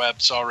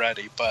interwebs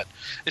already. But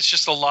it's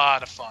just a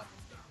lot of fun.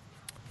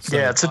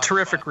 Yeah, it's a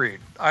terrific read.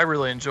 I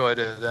really enjoyed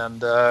it.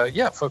 And,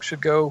 folks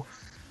should go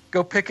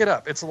pick it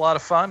up. It's a lot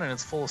of fun, and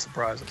it's full of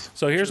surprises.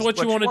 So here's what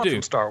you want to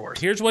do. Star Wars.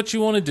 Here's what you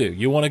want to do.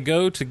 You want to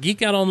go to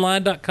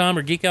geekoutonline.com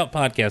or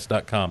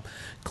geekoutpodcast.com.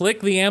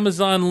 Click the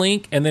Amazon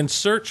link, and then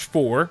search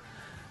for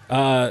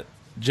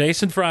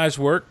Jason Fry's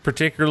work,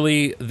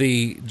 particularly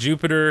the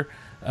Jupiter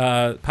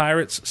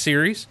Pirates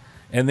series,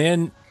 and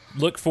then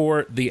look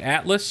for the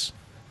Atlas,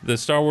 the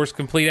Star Wars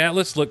Complete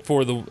Atlas. Look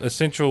for the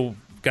Essential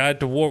Guide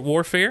to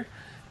Warfare,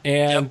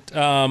 and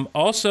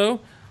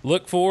also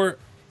look for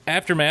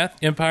Aftermath,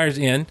 Empire's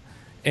End,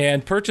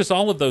 and purchase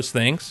all of those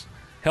things.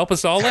 Help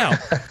us all out.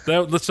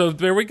 So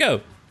there we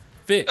go.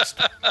 Fixed.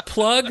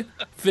 Plug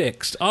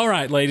fixed. All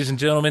right, ladies and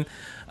gentlemen.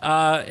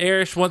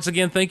 Erich, once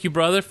again, thank you,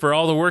 brother, for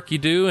all the work you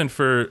do and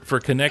for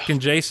connecting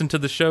Jason to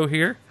the show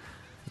here.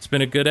 It's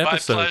been a good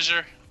episode. My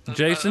pleasure.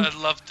 Jason?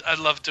 I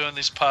love doing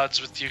these pods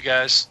with you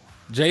guys.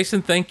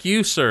 Jason, thank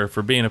you, sir,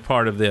 for being a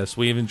part of this.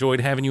 We've enjoyed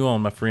having you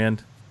on, my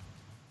friend.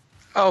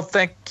 Oh,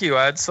 thank you.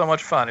 I had so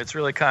much fun. It's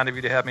really kind of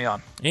you to have me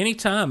on.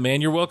 Anytime,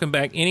 man. You're welcome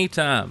back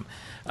anytime.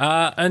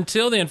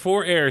 Until then,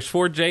 for Erich,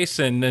 for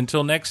Jason,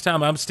 until next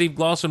time, I'm Steve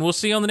Glosson. We'll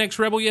see you on the next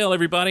Rebel Yell,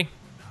 everybody.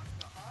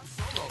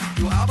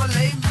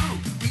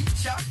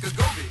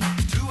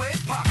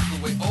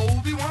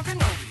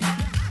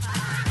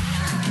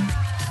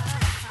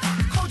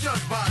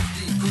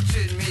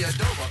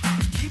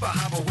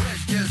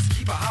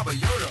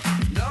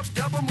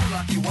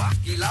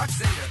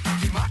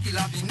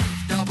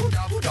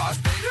 Darth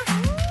Vader.